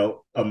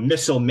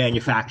missile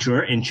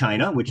manufacturer in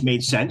China, which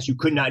made sense. You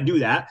could not do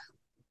that.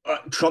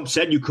 Trump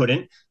said you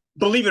couldn't.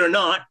 Believe it or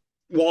not,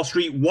 Wall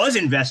Street was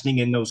investing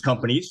in those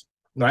companies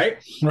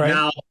Right?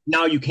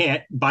 Now you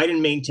can't.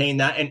 Biden maintained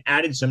that and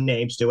added some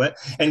names to it.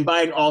 And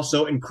Biden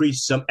also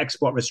increased some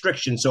export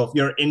restrictions. So if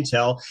you're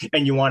Intel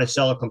and you want to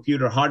sell a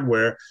computer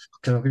hardware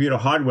to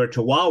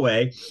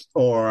Huawei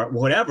or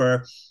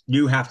whatever,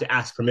 you have to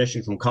ask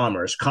permission from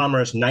Commerce.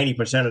 Commerce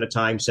 90% of the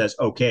time says,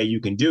 okay,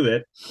 you can do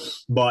it,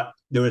 but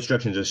the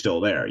restrictions are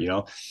still there, you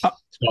know?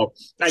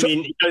 I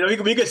mean,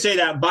 we could say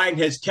that Biden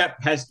has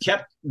kept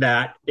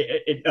that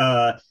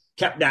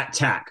kept that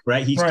tack,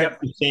 right? He's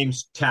kept the same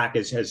tack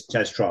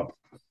as Trump.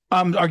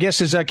 Our guest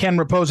is Ken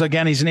Raposa.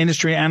 Again, he's an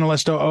industry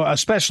analyst,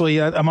 especially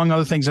among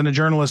other things, and a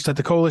journalist at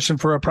the Coalition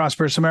for a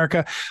Prosperous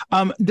America.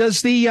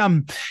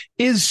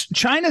 Is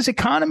China's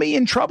economy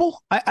in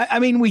trouble? I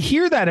mean, we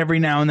hear that every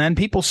now and then.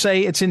 People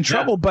say it's in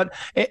trouble, but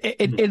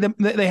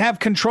they have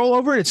control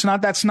over it.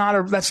 That's not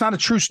a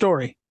true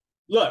story.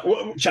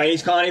 Look,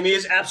 Chinese economy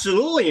is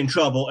absolutely in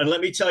trouble. And let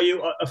me tell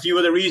you a few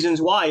of the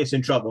reasons why it's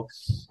in trouble.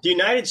 The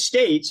United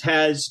States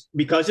has,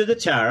 because of the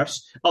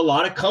tariffs, a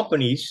lot of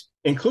companies,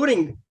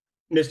 including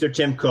Mr.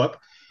 Tim Cook,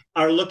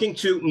 are looking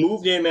to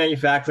move their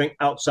manufacturing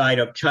outside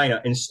of China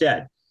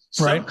instead.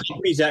 Some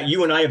companies that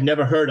you and I have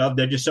never heard of,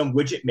 they're just some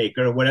widget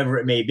maker or whatever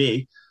it may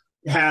be,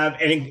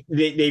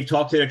 they've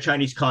talked to their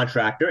Chinese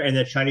contractor, and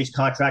the Chinese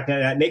contractor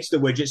that makes the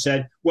widget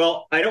said,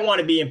 well, I don't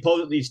want to be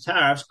imposed with these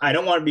tariffs. I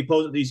don't want to be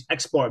imposed with these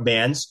export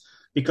bans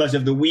because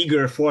of the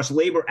Uyghur Forced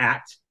Labor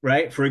Act,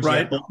 right? For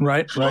example.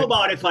 Right. How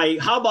about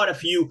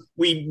if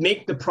we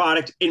make the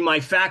product in my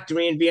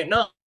factory in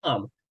Vietnam?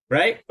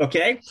 Right.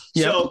 OK.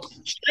 Yep. So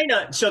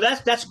China. So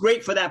that's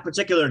great for that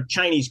particular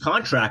Chinese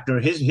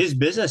contractor. His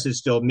business is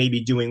still maybe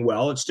doing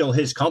well. It's still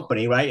his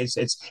company. Right.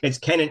 It's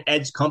Ken and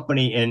Ed's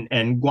company in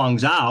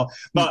Guangzhou.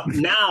 But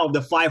now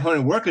the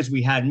 500 workers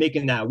we had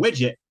making that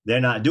widget,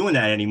 they're not doing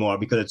that anymore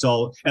because it's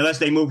all, unless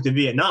they move to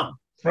Vietnam.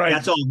 Right.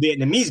 That's all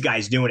Vietnamese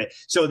guys doing it.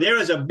 So there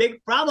is a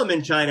big problem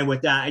in China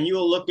with that. And you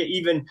will look at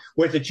even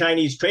with the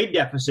Chinese trade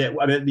deficit,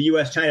 the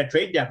U.S.-China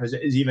trade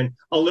deficit is even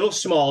a little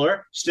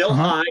smaller, still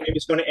high. And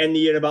it's going to end the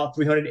year at about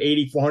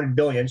 380, 400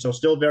 billion. So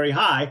still very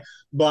high,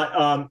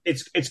 but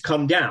it's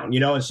come down,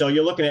 you know. And so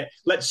you're looking at,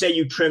 let's say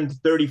you trimmed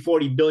 30,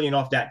 40 billion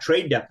off that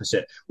trade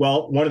deficit.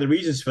 Well, one of the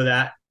reasons for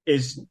that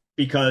is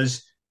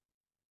because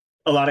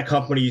a lot of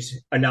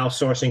companies are now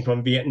sourcing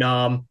from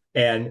Vietnam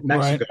and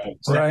Mexico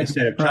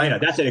instead of China.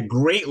 That's a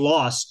great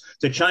loss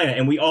to China.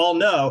 And we all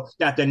know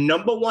that the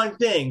number one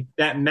thing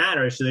that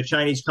matters to the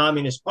Chinese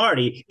Communist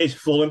Party is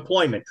full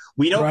employment.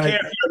 We don't care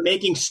if you're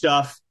making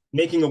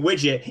a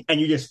widget,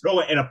 and you just throw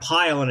it in a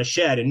pile in a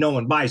shed and no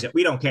one buys it.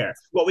 We don't care.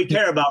 What we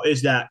care about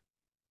is that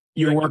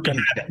you're working.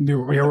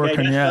 You're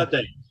working.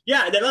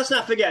 Yeah, and then let's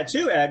not forget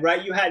too, Ed,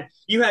 right? You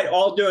had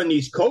all during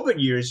these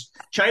COVID years,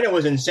 China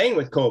was insane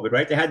with COVID,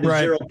 right? They had the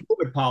zero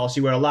COVID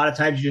policy where a lot of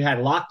times you had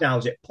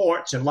lockdowns at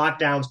ports and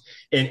lockdowns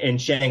in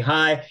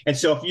Shanghai. And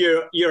so if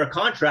you're a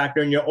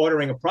contractor and you're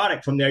ordering a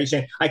product from there, you're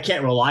saying, I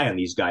can't rely on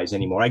these guys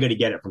anymore. I got to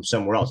get it from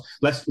somewhere else.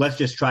 Let's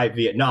just try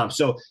Vietnam.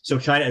 So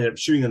China ended up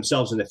shooting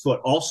themselves in the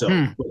foot also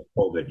with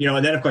COVID. You know,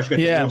 and then of course you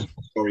got the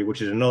story,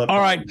 which is another problem.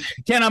 All right,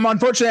 Ken,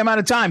 unfortunately I'm out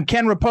of time.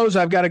 Ken Raposa,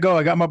 I've got to go.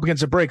 I got him up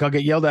against a break. I'll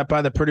get yelled at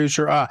by the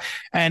producer.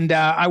 And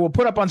I will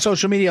put up on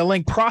social media a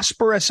link.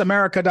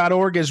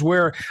 ProsperousAmerica.org is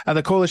where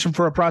the Coalition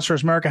for a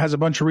Prosperous America has a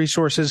bunch of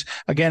resources.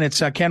 Again, it's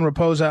Ken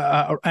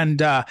Raposa and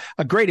a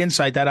great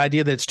insight, that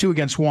idea that it's 2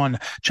 against 1,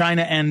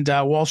 China and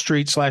Wall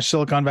Street /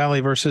 Silicon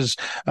Valley versus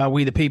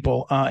we the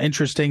people.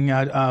 Interesting.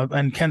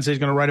 And Ken says he's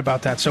going to write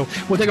about that. So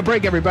we'll take a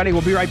break, everybody.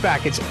 We'll be right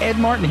back. It's Ed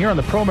Martin here on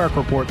the Pro America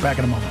Report. Back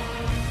in a moment.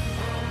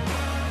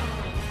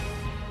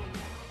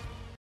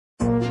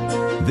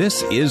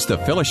 This is the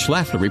Phyllis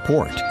Schlafly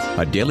Report,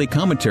 a daily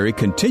commentary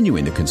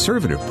continuing the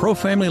conservative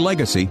pro-family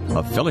legacy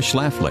of Phyllis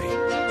Schlafly.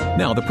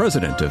 Now, the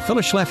president of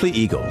Phyllis Schlafly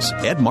Eagles,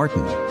 Ed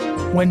Martin.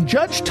 When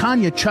Judge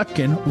Tanya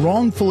Chutkan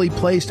wrongfully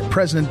placed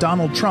President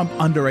Donald Trump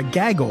under a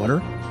gag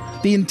order,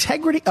 the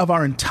integrity of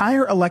our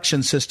entire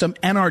election system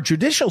and our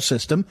judicial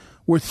system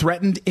were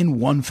threatened in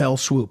one fell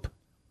swoop.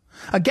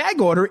 A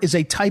gag order is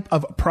a type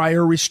of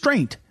prior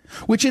restraint,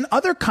 which in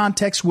other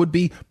contexts would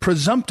be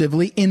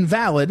presumptively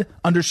invalid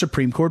under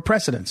Supreme Court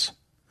precedents.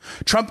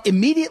 Trump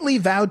immediately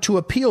vowed to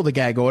appeal the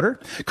gag order,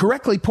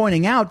 correctly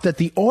pointing out that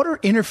the order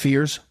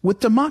interferes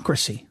with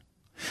democracy.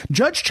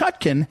 Judge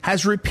Chutkan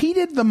has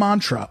repeated the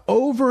mantra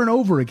over and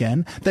over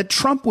again that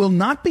Trump will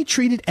not be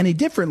treated any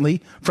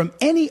differently from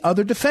any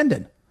other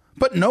defendant.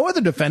 But no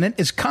other defendant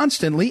is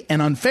constantly and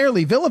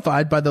unfairly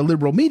vilified by the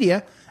liberal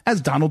media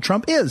as Donald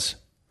Trump is.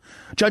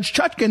 Judge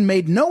Chutkan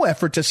made no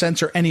effort to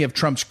censor any of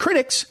Trump's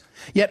critics,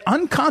 yet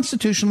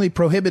unconstitutionally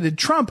prohibited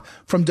Trump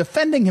from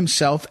defending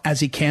himself as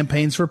he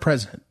campaigns for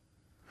president.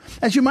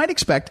 As you might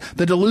expect,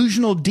 the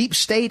delusional deep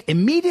state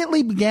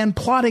immediately began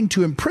plotting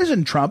to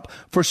imprison Trump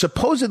for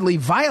supposedly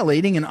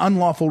violating an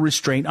unlawful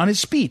restraint on his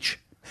speech.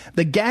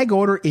 The gag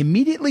order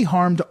immediately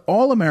harmed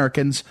all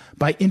Americans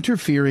by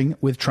interfering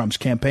with Trump's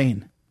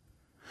campaign.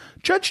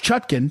 Judge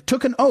Chutkan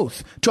took an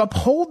oath to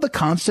uphold the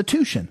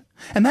Constitution,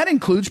 and that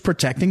includes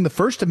protecting the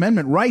First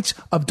Amendment rights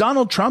of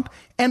Donald Trump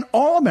and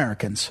all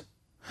Americans.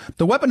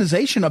 The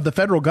weaponization of the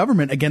federal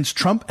government against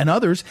Trump and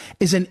others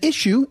is an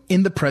issue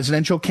in the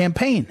presidential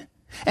campaign.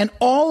 And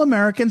all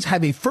Americans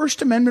have a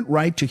First Amendment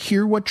right to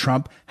hear what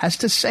Trump has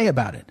to say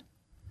about it.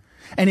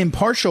 An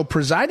impartial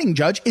presiding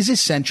judge is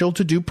essential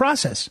to due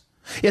process.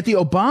 Yet the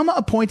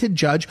Obama-appointed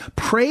judge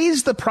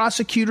praised the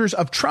prosecutors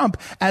of Trump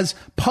as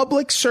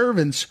public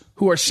servants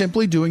who are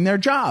simply doing their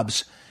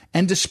jobs,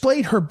 and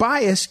displayed her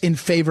bias in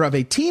favor of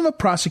a team of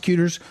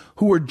prosecutors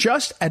who were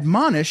just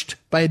admonished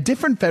by a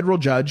different federal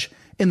judge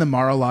in the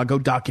Mar-a-Lago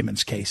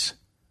documents case.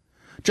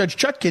 Judge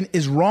Chutkan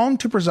is wrong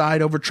to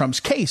preside over Trump's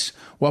case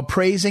while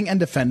praising and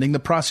defending the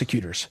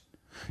prosecutors.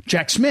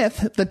 Jack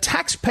Smith, the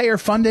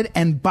taxpayer-funded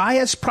and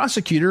biased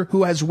prosecutor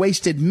who has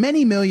wasted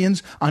many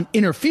millions on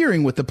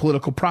interfering with the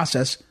political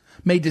process,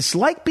 may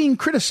dislike being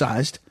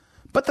criticized,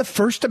 but the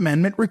First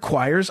Amendment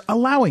requires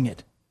allowing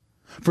it.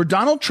 For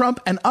Donald Trump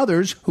and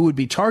others who would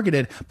be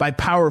targeted by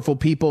powerful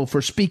people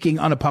for speaking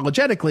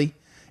unapologetically,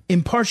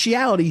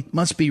 impartiality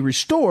must be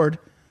restored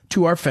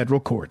to our federal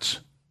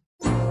courts.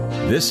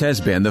 This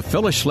has been the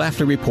Phyllis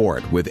Schlafly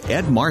Report with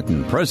Ed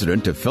Martin,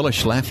 president of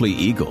Phyllis Schlafly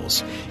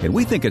Eagles. And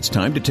we think it's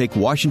time to take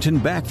Washington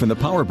back from the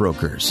power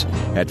brokers.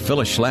 At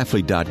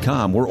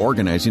phyllisschlafly.com, we're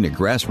organizing a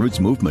grassroots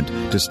movement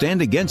to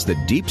stand against the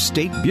deep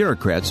state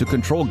bureaucrats who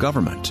control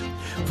government.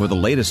 For the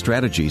latest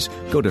strategies,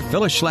 go to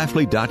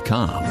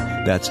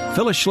phyllisschlafly.com. That's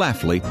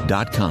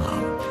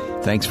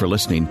phyllisschlafly.com. Thanks for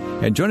listening,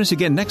 and join us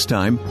again next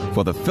time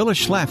for the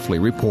Phyllis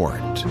Schlafly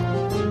Report.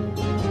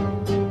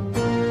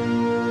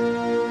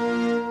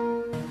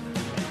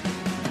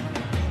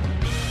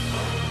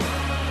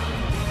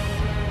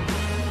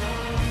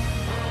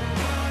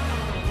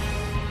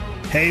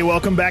 Hey,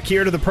 welcome back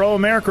here to the Pro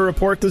America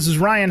Report. This is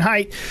Ryan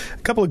Haidt.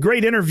 A couple of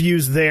great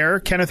interviews there.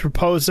 Kenneth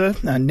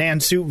Raposa, Nan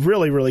Su,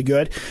 really, really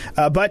good.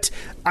 But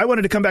I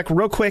wanted to come back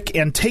real quick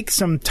and take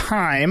some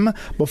time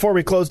before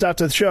we closed out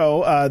the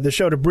show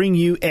to bring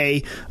you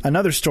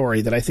another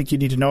story that I think you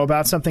need to know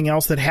about, something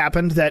else that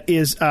happened that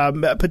is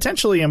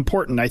potentially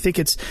important. I think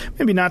it's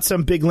maybe not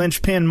some big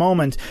linchpin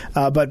moment,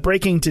 but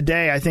breaking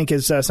today I think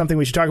is something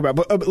we should talk about.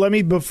 But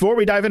before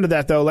we dive into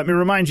that, though, let me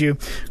remind you,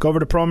 go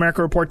over to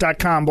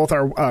ProAmericaReport.com. Both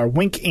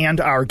our Wink and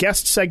our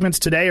guest segments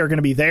today are going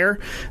to be there.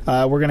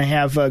 We're going to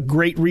have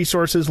great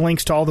resources,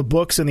 links to all the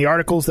books and the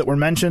articles that were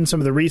mentioned,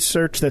 some of the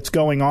research that's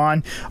going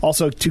on.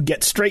 Also, to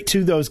get straight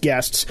to those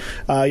guests,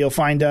 you'll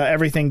find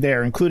everything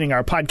there, including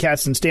our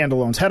podcasts and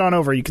standalones. Head on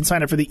over. You can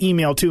sign up for the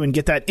email, too, and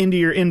get that into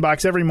your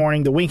inbox every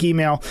morning. The Wink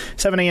email,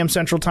 7 a.m.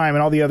 Central Time,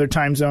 and all the other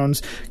time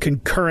zones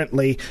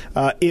concurrently.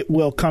 It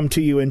will come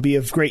to you and be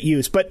of great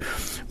use. But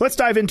let's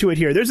dive into it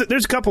here. There's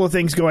a couple of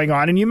things going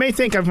on, and you may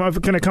think I'm going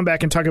to come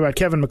back and talk about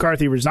Kevin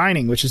McCarthy resigning,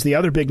 which is the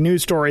other big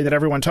news story that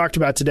everyone talked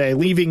about today,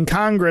 leaving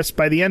Congress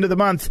by the end of the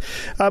month.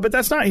 But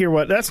that's not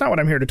what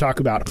I'm here to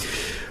talk about.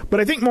 But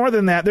I think more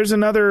than that, there's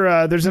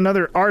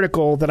another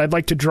article that I'd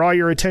like to draw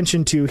your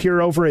attention to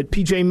here over at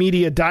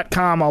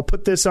pjmedia.com. I'll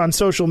put this on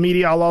social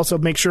media. I'll also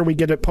make sure we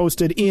get it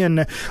posted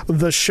in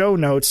the show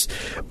notes.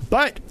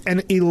 But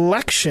an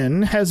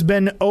election has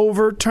been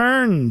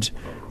overturned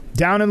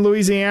down in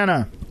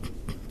Louisiana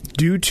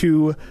due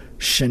to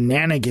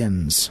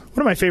shenanigans.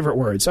 One of my favorite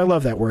words. I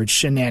love that word,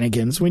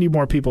 shenanigans. We need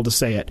more people to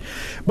say it.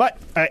 But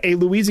a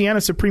Louisiana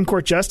Supreme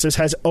Court justice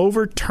has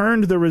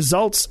overturned the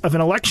results of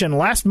an election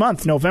last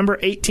month, November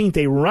 18th,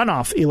 a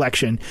runoff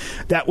election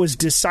that was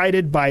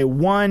decided by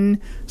one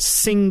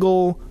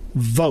single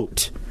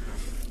vote.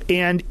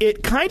 And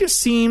it kind of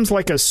seems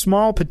like a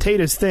small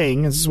potatoes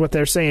thing. This is what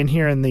they're saying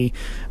here in the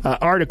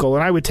article,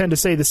 and I would tend to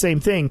say the same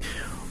thing.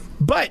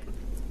 But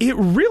it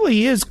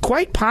really is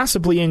quite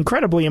possibly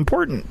incredibly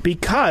important,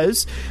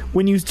 because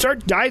when you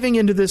start diving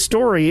into this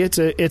story, it's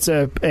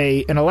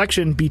an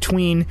election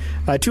between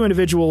two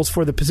individuals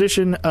for the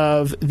position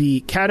of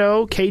the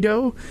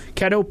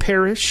Caddo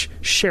Parish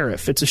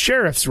Sheriff. It's a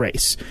sheriff's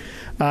race.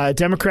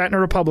 Democrat and a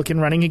Republican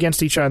running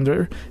against each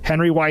other.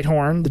 Henry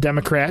Whitehorn, the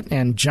Democrat,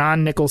 and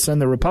John Nicholson,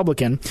 the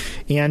Republican.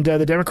 And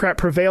the Democrat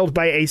prevailed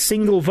by a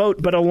single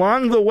vote. But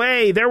along the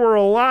way, there were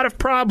a lot of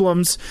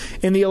problems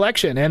in the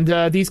election,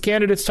 and these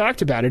candidates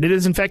talked about it. It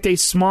is, in fact, a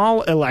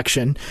small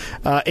election,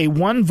 a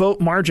one-vote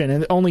margin,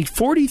 and only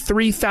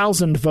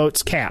 43,000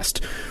 votes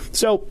cast.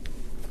 So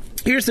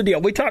here's the deal.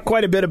 We talk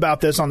quite a bit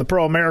about this on the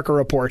Pro America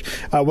Report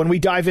when we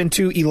dive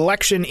into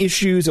election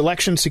issues,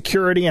 election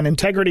security, and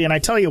integrity. And I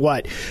tell you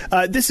what,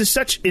 this is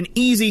such an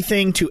easy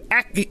thing to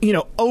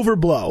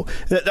overblow.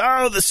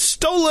 The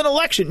stolen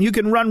election. You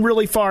can run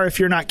really far if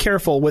you're not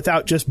careful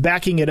without just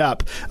backing it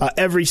up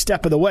every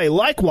step of the way.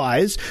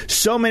 Likewise,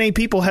 so many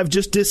people have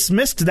just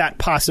dismissed that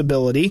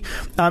possibility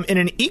in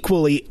an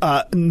equally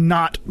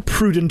not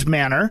prudent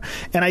manner.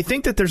 And I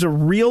think that there's a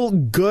real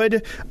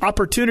good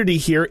opportunity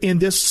here in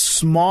this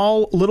small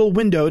little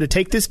window to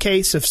take this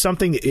case of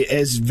something that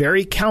is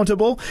very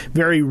countable,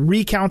 very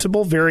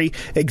recountable, very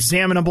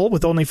examinable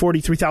with only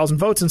 43,000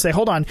 votes and say,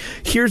 hold on,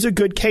 here's a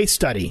good case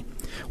study.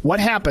 What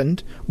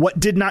happened? What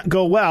did not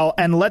go well?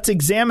 And let's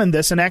examine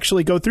this and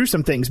actually go through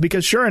some things,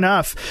 because sure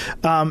enough,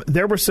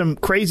 there were some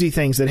crazy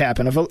things that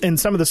happened. In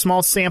some of the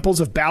small samples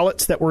of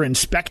ballots that were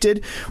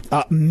inspected,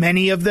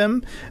 many of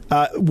them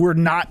were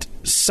not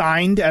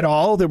signed at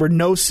all. There were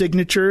no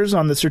signatures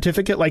on the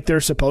certificate like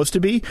they're supposed to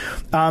be,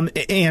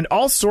 and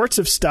all sorts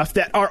of stuff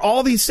that are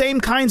all these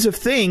same kinds of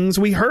things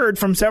we heard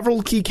from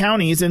several key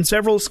counties in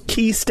several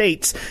key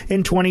states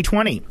in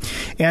 2020.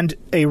 And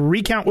a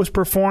recount was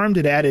performed.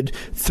 It added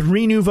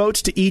 3 new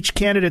votes to each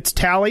candidate's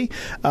tally,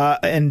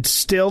 and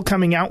still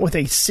coming out with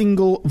a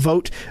single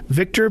vote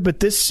victor. But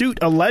this suit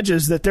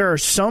alleges that there are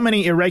so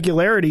many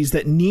irregularities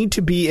that need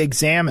to be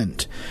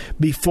examined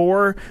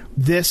before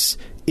this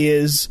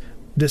is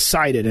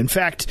decided. In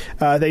fact,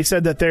 they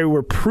said that they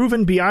were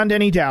proven beyond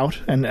any doubt,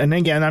 and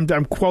again,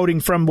 I'm quoting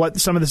from what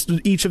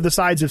each of the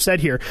sides have said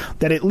here,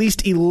 that at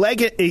least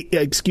 11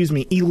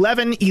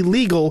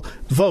 illegal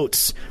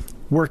votes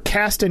were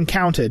cast and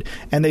counted,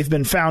 and they've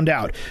been found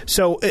out.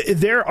 So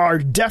there are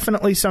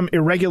definitely some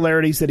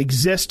irregularities that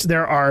exist.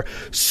 There are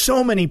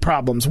so many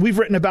problems. We've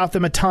written about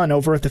them a ton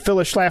over at the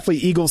Phyllis Schlafly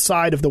Eagles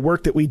side of the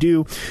work that we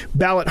do.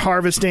 Ballot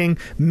harvesting,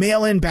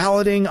 mail-in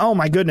balloting. Oh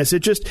my goodness!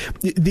 It just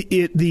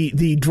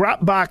the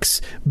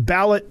Dropbox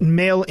ballot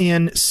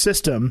mail-in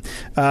system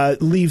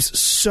leaves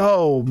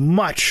so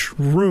much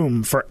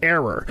room for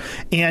error.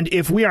 And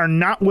if we are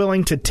not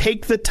willing to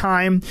take the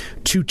time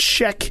to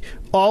check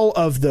all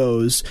of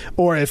those,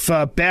 or if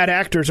bad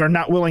actors are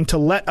not willing to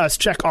let us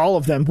check all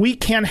of them, we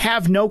can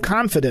have no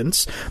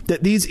confidence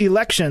that these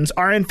elections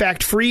are in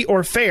fact free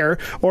or fair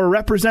or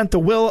represent the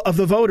will of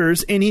the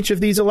voters in each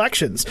of these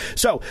elections.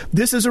 So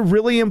this is a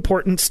really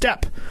important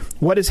step.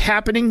 What is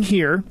happening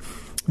here,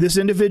 this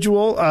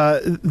individual,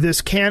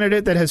 this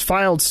candidate that has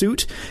filed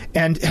suit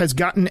and has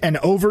gotten an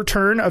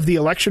overturn of the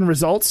election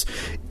results,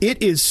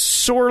 it is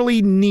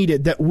sorely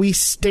needed that we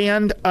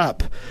stand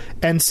up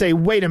and say,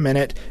 wait a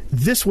minute,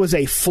 this was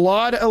a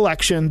flawed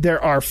election.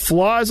 There are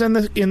flaws in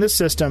the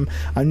system.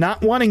 I'm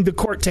not wanting the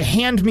court to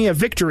hand me a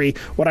victory.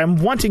 What I'm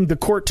wanting the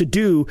court to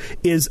do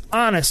is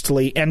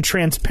honestly and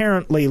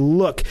transparently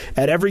look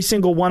at every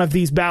single one of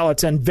these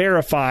ballots and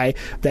verify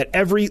that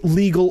every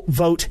legal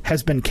vote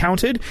has been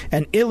counted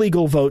and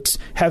illegal votes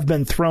have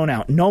been thrown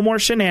out. No more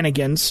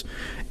shenanigans.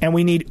 And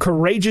we need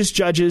courageous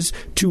judges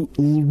to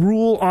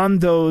rule on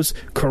those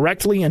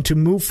correctly and to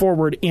move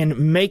forward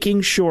in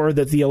making sure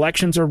that the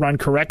elections are run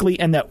correctly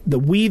and that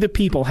we, the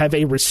people, have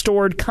a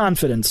restored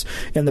confidence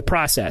in the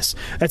process.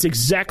 That's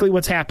exactly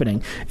what's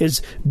happening.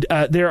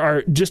 There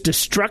are just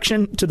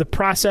destruction to the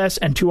process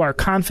and to our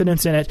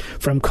confidence in it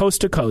from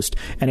coast to coast.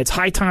 And it's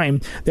high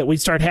time that we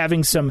start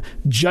having some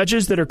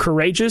judges that are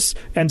courageous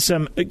and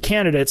some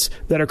candidates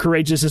that are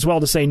courageous as well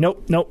to say,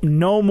 nope,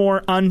 no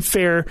more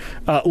unfair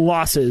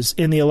losses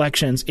in the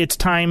elections. It's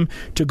time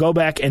to go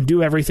back and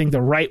do everything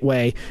the right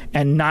way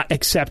and not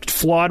accept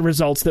flawed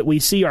results that we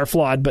see are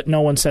flawed, but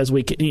no one says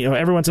we can,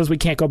 everyone says we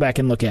can't go back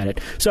and look at it.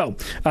 So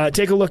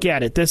take a look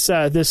at it. This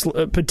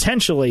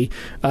potentially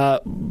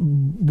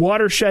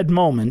watershed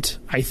moment,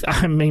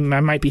 I mean,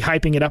 I might be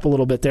hyping it up a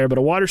little bit there, but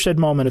a watershed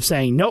moment of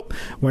saying, nope,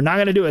 we're not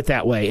going to do it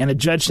that way. And a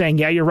judge saying,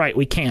 yeah, you're right,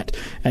 we can't,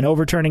 and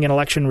overturning an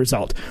election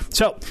result.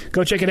 So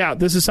go check it out.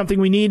 This is something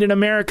we need in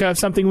America,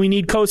 something we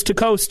need coast to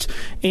coast,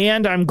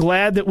 and I'm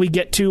glad that we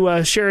get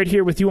to share it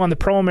here with you on the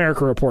Pro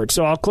America Report.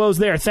 So I'll close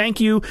there. Thank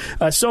you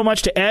so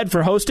much to Ed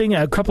for hosting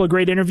a couple of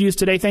great interviews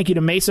today. Thank you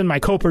to Mason, my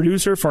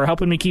co-producer, for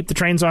helping me keep the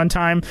trains on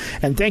time.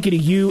 And thank you to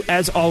you,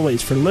 as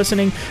always, for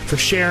listening, for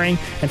sharing,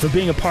 and for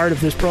being a part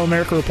of this Pro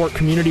America Report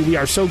community. We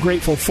are so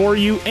grateful for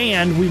you,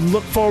 and we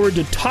look forward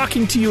to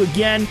talking to you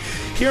again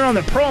here on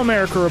the Pro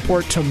America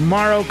Report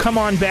tomorrow. Come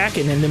on back,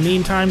 and in the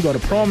meantime, go to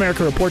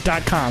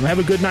proamericareport.com. Have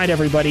a good night,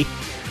 everybody.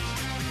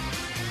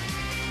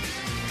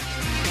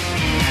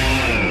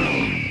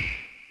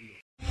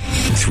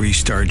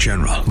 Three-star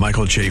General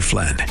Michael J.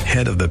 Flynn,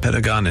 head of the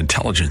Pentagon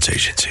Intelligence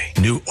Agency,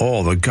 knew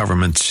all the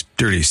government's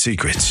dirty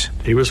secrets.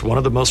 He was one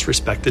of the most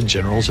respected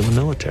generals in the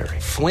military.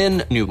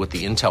 Flynn knew what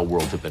the intel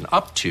world had been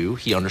up to.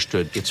 He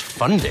understood its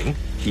funding.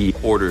 He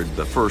ordered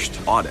the first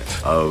audit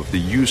of the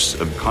use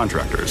of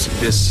contractors.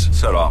 This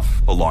set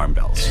off alarm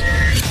bells.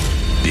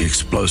 The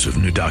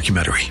explosive new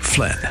documentary,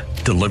 Flynn,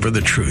 Deliver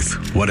the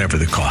Truth, Whatever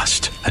the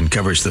Cost,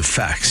 uncovers the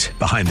facts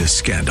behind this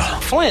scandal.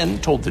 Flynn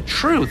told the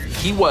truth.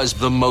 He was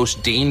the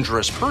most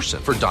dangerous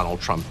person for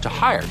Donald Trump to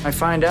hire. I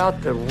find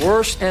out the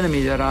worst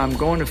enemy that I'm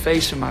going to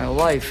face in my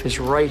life is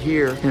right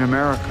here in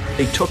America.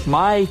 They took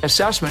my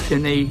assessment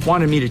and they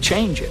wanted me to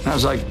change it. And I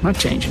was like, I'm not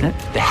changing it.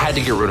 They had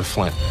to get rid of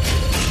Flynn.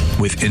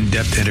 With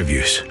in-depth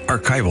interviews,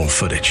 archival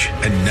footage,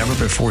 and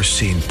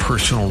never-before-seen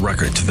personal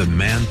records of the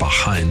man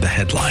behind the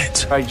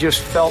headlines. I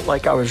just felt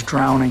like I was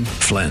drowning.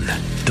 Flynn,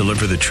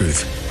 Deliver the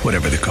Truth,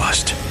 Whatever the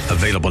Cost.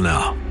 Available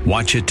now.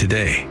 Watch it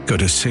today. Go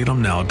to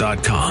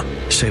salemnow.com.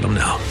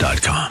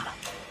 salemnow.com.